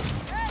cover!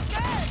 Good,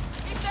 good!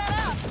 Keep that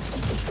up!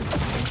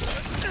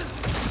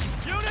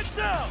 Unit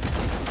down!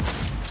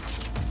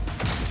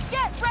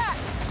 Get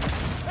wrecked!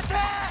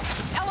 Attack!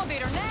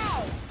 Elevator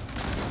now!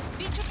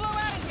 Need to blow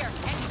out of here,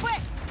 and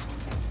quick!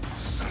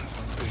 Sons of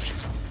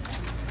bitches.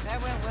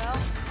 That went well.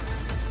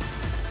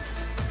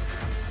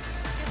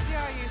 Guess you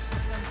are useful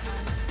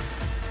sometimes.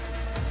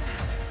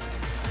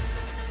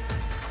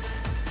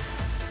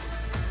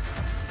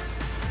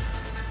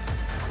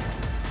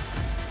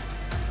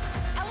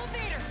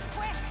 Elevator,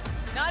 quick!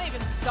 Not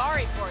even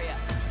sorry for you.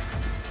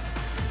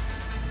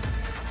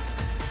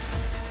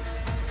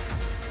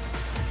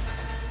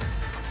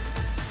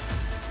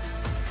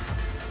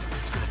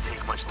 It's gonna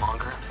take much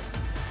longer.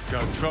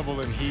 Got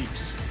trouble in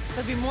heaps.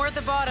 There'll be more at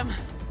the bottom.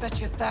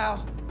 Bet you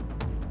thou.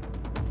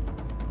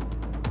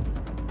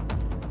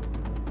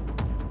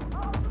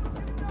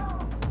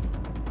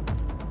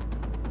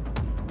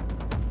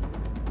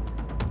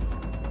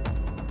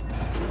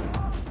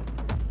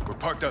 We're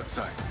parked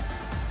outside.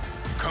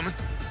 You coming?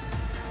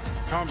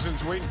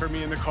 Thompson's waiting for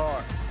me in the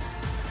car.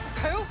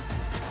 Who?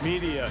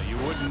 Media, you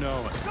wouldn't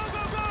know it. Go,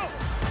 go, go!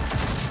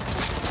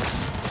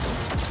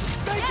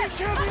 Yes,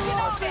 heavy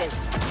losses!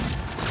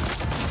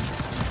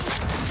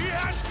 He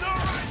has no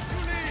right to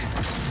leave!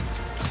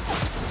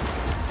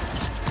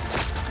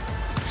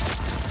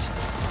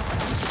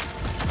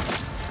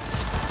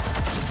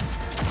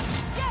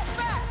 Get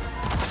back!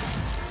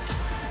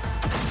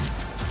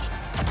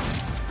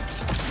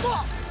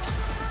 Fuck!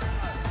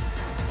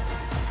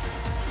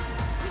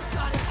 You've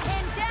got his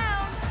hand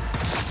down!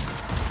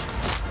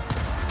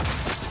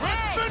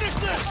 Hey! Finish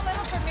this! A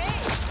little for me!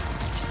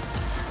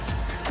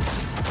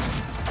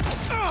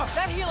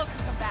 That healer can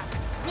come back.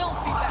 We'll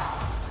be back.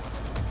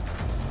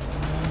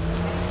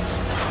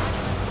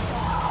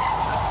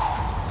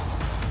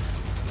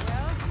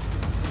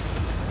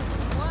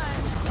 Well, one.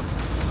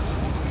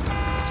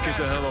 Let's get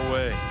the hell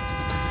away.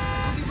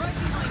 We'll be right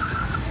behind you.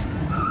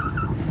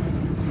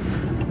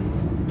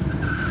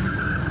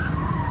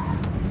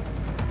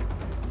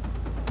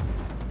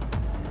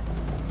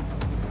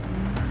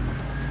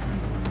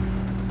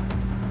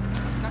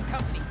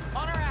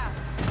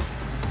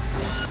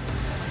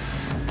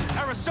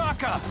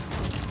 Arasaka!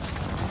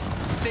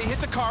 If they hit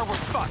the car, we're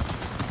fucked.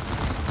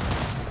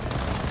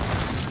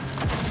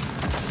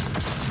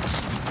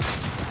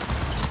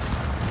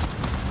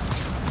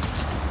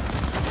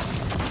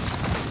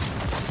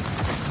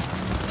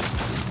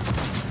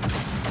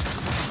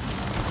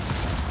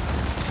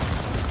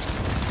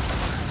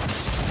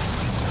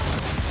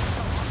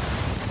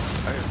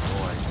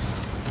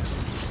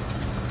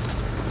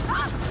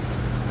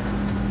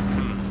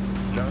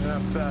 Not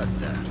half bad,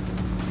 that.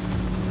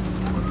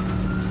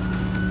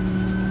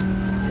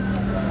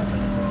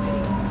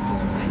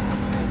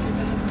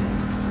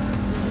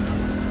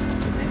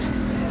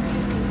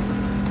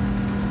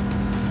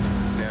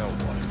 Now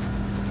what?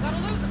 Gotta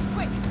lose him,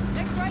 quick!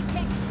 Next right,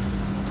 take it.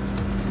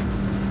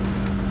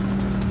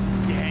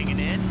 You hanging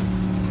in?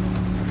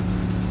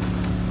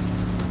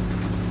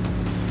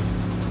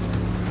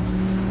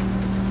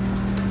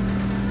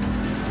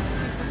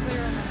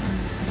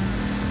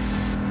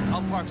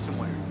 I'll park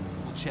somewhere.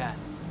 We'll chat.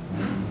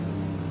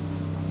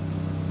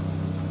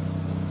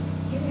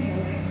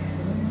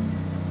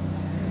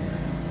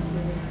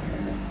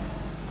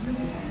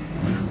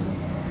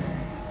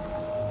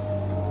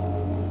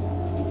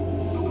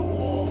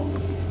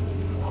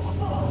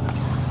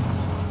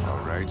 All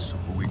right, so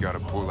who we gotta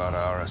pull out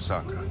of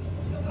Arasaka?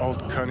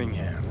 Alt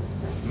Cunningham,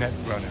 net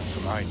runner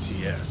from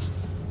ITS.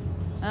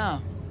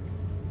 Oh.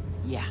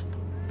 Yeah.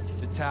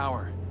 The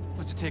tower.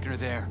 What's taking her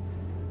there?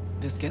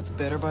 This gets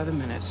better by the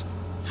minute.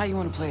 How you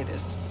want to play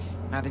this?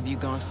 Either of you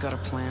gonks got a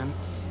plan?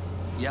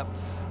 Yep.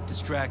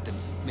 Distract him.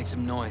 Make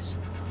some noise.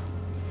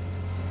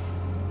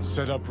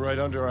 Set up right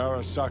under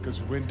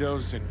Arasaka's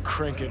windows and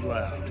crank it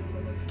loud.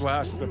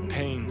 Blast the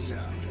pains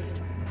out.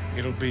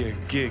 It'll be a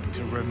gig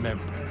to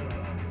remember.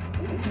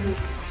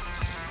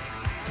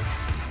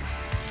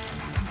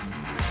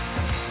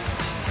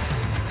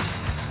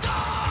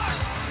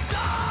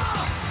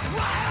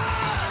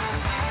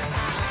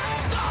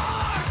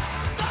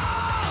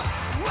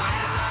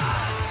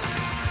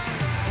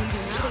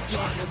 Yet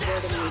more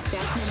than the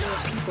exact number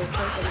of people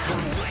killed in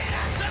the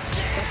riots.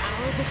 But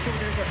our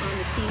reporters are on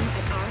the scene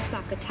at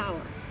Arasaka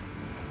Tower,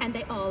 and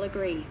they all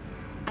agree.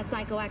 A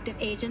psychoactive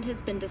agent has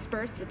been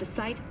dispersed at the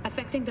site,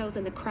 affecting those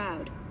in the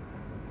crowd.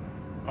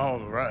 All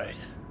right.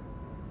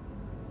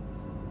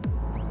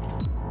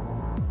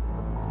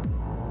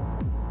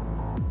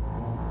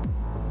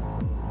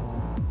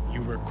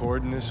 You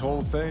recording this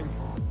whole thing?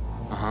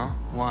 Uh-huh.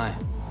 Why?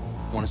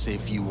 Want to say a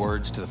few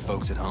words to the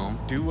folks at home?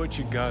 Do what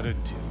you gotta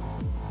do.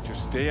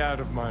 Just stay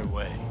out of my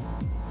way.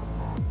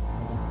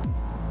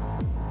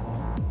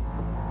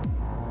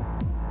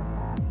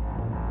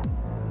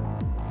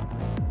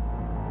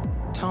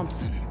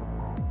 Thompson.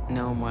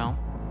 Know him well?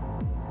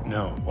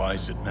 No,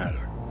 why's it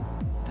matter?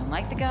 Don't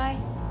like the guy?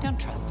 Don't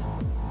trust him.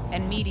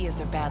 And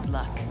medias are bad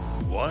luck.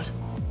 What?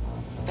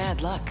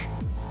 Bad luck.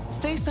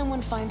 Say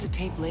someone finds a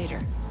tape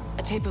later.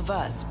 A tape of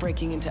us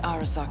breaking into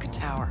Arasaka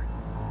Tower.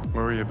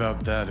 Worry about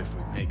that if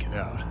we make it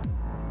out.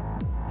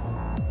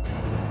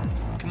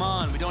 Come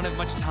on, we don't have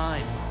much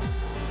time.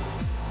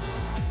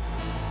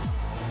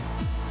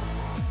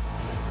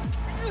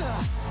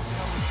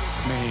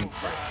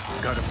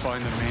 Mainframe. Gotta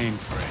find the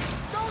mainframe.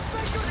 Don't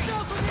make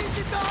yourself an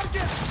easy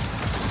target!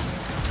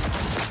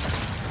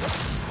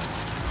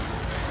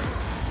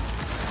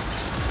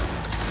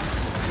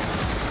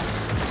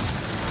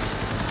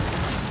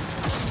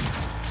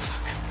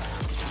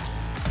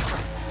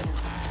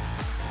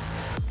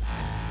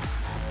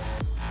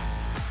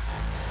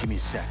 Give me a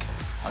sec.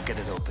 I'll get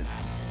it open.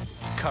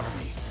 Cover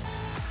me.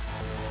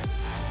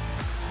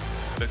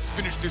 Let's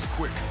finish this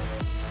quick.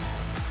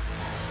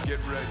 Get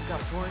ready.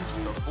 Got four in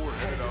view. The four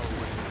headed our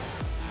way.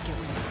 Get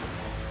ready.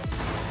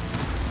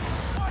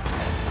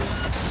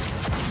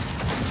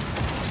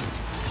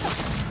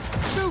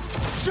 Shoot!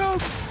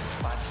 Shoot!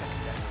 5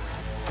 seconds at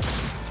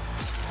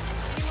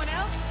Anyone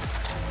else?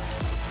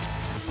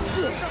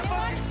 He's a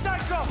fucking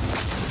psycho!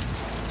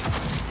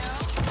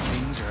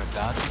 Things are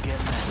about to get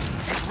messy.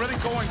 He's really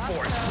going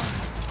for it.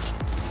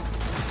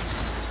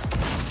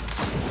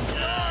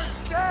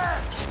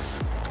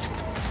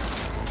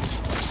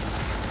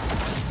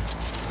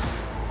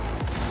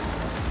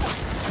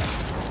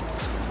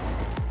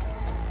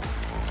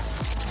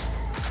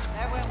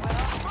 That went well.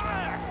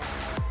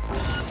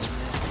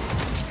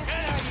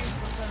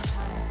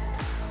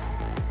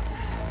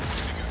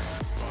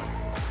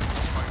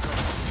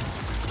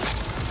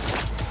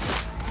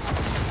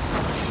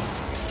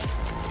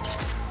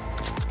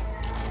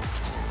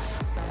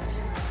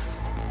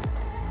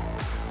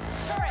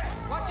 Turret,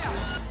 watch out.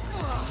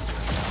 Well,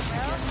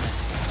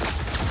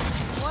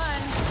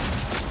 one.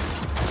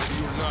 Ready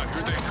or not,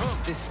 here they come.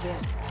 This is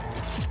it.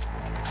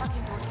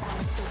 Parking doors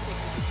are so thick.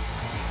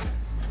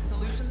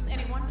 Solutions,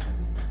 anyone?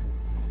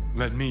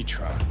 Let me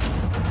try.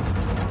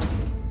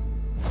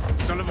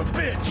 Son of a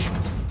bitch!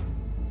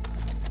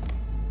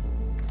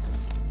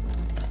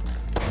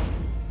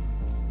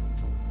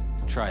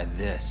 Try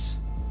this.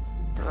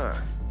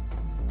 Ah.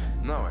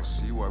 Now I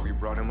see why we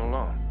brought him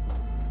along.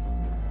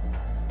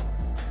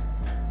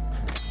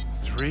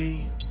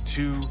 3,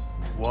 2,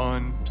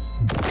 1.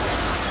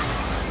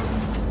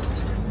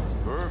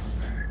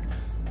 Perfect.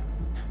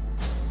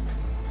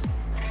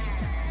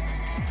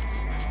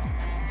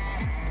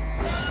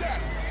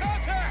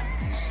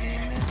 Contact! You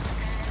seeing this?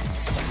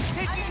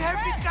 Taking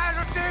heavy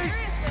casualties!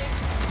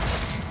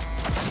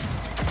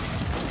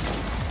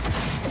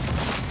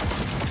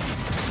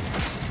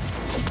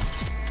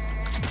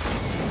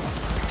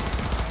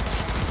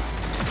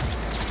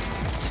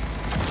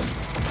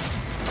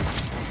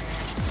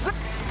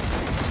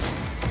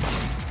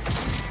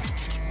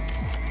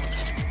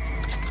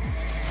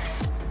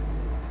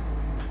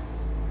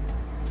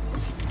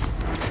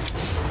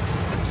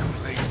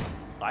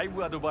 I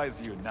would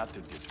advise you not to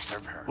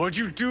disturb her. What'd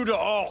you do to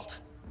Alt?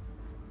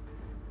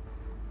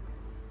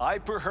 I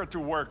put her to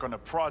work on a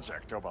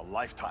project of a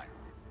lifetime.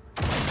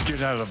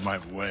 Get out of my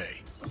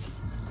way.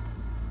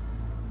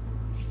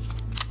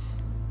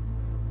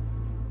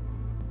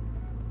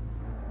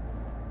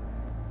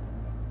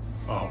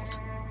 Alt.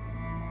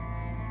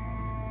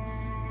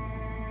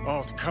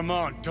 Alt, come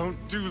on, don't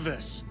do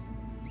this.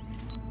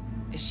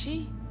 Is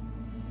she?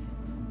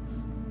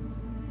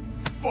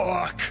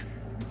 Fuck!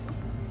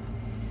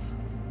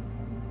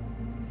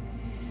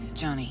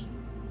 Johnny.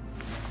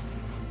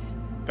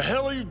 The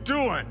hell are you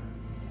doing?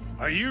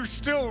 Are you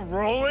still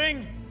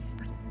rolling?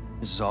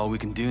 This is all we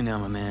can do now,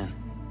 my man.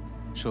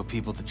 Show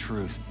people the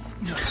truth.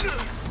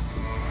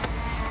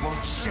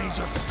 Won't change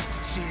her.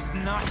 She's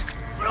not.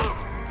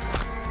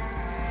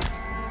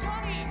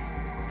 Johnny!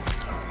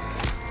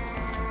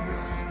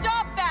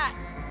 Stop that!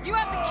 You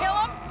have to kill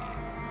him?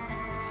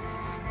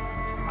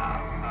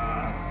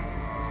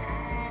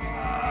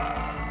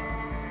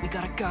 We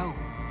gotta go.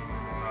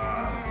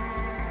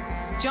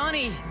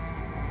 Johnny!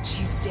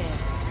 She's dead.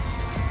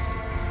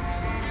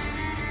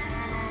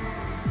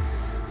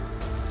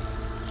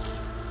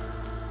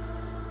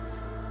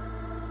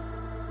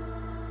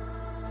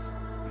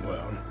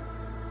 Well,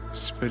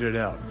 spit it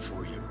out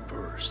before you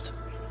burst.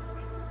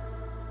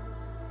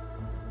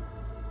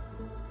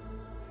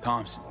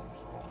 Thompson,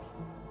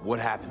 what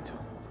happened to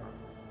him?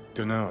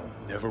 Dunno,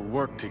 never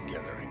worked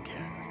together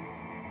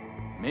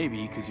again.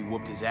 Maybe because you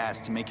whooped his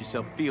ass to make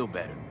yourself feel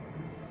better.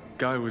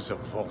 Guy was a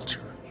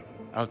vulture,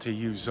 out to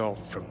use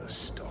Alt from the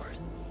start.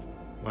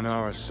 When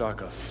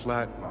Arasaka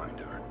flatlined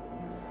her,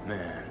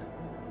 man,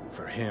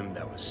 for him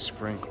that was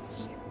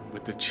sprinkles,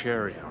 with the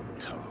cherry on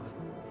top.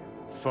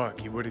 Fuck,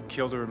 he would have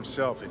killed her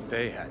himself if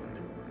they hadn't,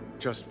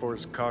 just for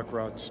his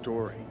cockrod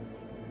story.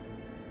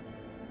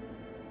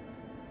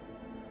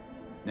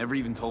 Never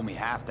even told me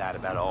half that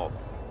about Alt.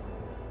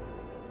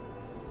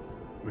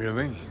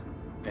 Really?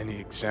 Any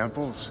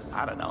examples?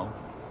 I don't know.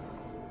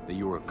 That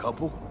you were a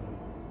couple?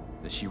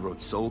 That she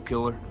wrote Soul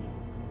Killer?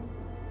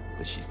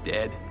 That she's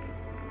dead?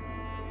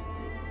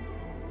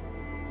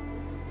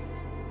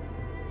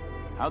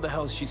 How the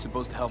hell is she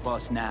supposed to help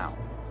us now?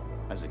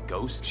 As a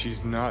ghost?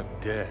 She's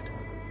not dead.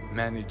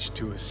 Managed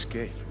to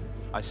escape.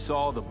 I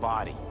saw the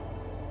body.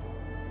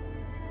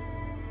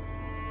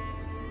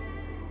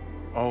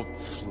 Alt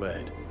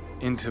fled.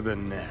 Into the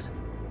net.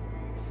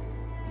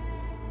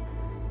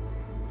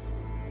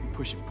 You're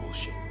pushing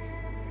bullshit.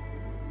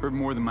 Heard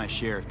more than my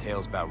share of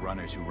tales about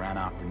runners who ran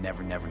off to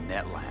Never Never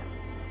Netland.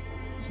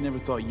 Just never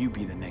thought you'd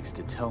be the next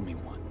to tell me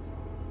one.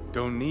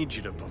 Don't need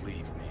you to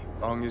believe me,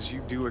 long as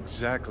you do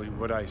exactly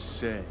what I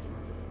said.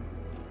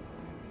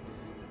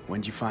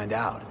 When'd you find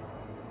out?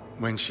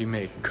 When she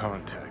made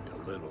contact a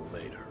little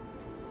later.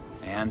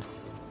 And?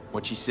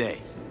 What'd she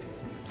say?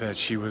 That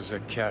she was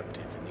a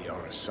captive in the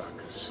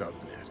Arasaka subnet.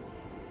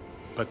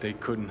 But they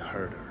couldn't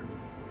hurt her.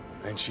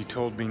 And she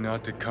told me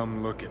not to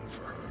come looking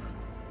for her.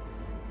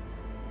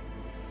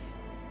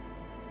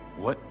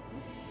 What?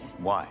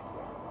 Why?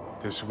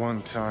 This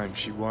one time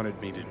she wanted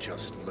me to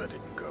just let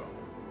it go.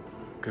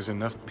 'Cause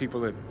enough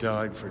people had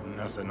died for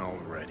nothing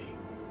already.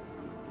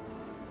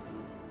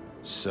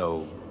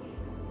 So,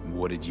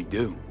 what did you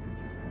do?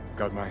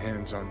 Got my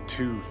hands on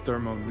 2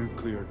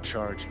 thermonuclear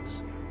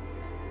charges.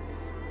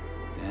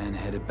 Then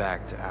headed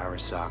back to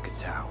Arasaka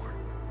Tower.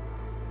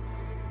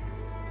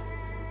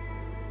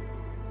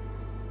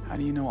 How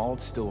do you know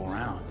Alt's still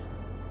around?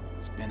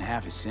 It's been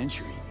half a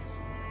century,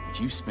 but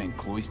you've spent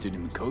cloistered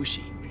in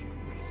Mikoshi.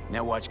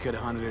 Netwatch could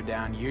have hunted her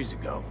down years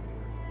ago.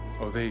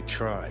 Oh, they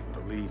tried,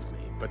 believe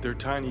me, but their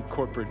tiny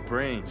corporate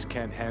brains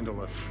can't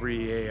handle a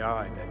free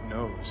AI that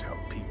knows how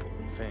people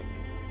think.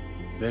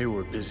 They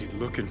were busy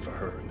looking for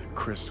her in the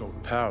Crystal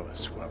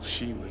Palace while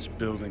she was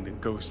building the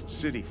Ghost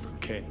City for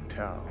Kang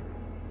Tao.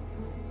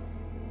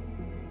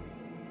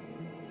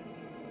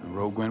 The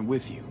Rogue went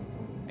with you.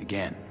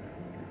 Again.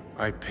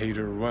 I paid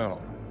her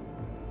well.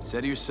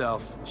 Said to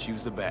yourself, she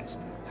was the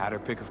best. Had her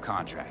pick of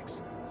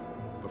contracts.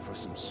 But for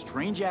some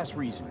strange-ass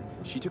reason,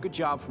 she took a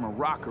job from a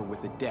rocker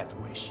with a death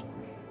wish.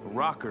 A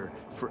rocker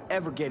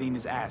forever getting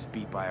his ass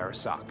beat by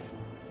Arasaka.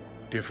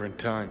 Different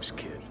times,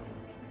 kid.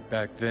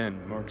 Back then,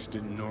 mercs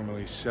didn't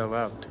normally sell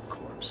out to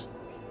corpse.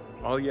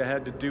 All you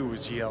had to do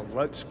was yell,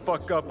 "Let's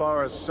fuck up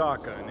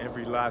Arasaka," and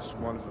every last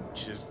one of them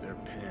jizzed their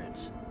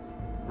pants.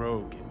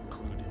 Rogue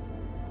included.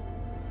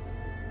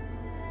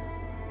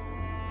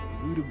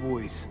 Voodoo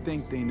boys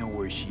think they know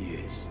where she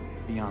is,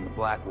 beyond the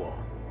Black Wall.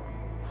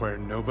 where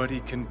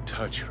nobody can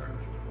touch her.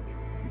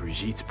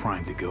 Brigitte's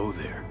primed to go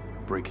there.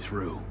 Break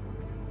through.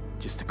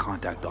 Just to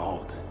contact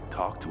Alt.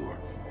 Talk to her.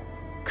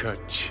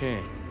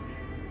 Ka-ching.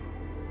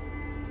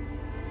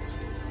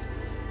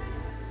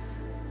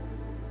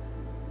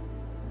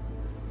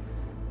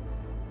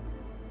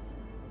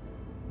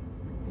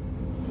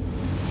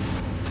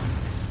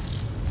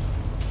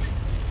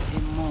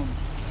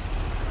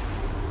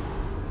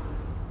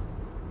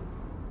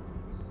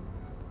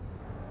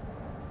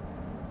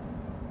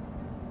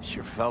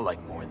 Sure felt like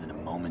more than a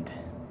moment.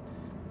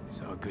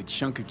 Saw a good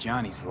chunk of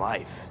Johnny's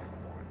life.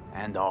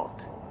 And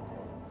Alt.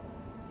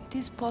 It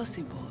is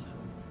possible.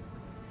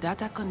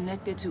 Data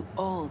connected to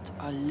Alt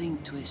are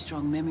linked to a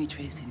strong memory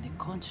trace in the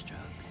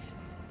construct.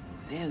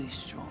 Very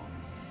strong.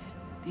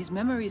 These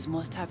memories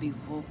must have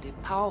evoked a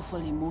powerful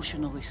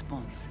emotional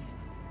response,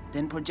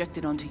 then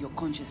projected onto your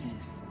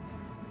consciousness.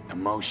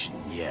 Emotion,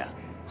 yeah.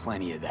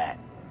 Plenty of that.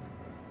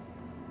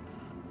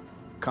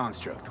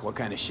 Construct, what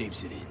kind of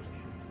shape's it in?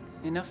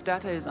 Enough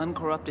data is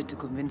uncorrupted to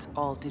convince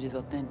Alt it is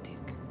authentic.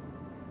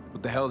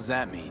 What the hell's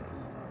that mean?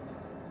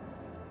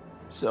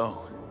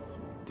 So,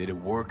 did it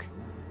work?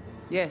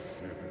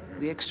 Yes.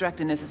 We extract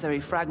the necessary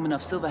fragment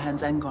of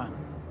Silverhand's engram.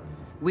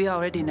 We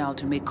are ready now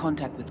to make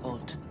contact with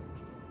Alt.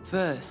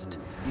 First,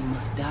 we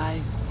must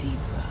dive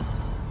deeper.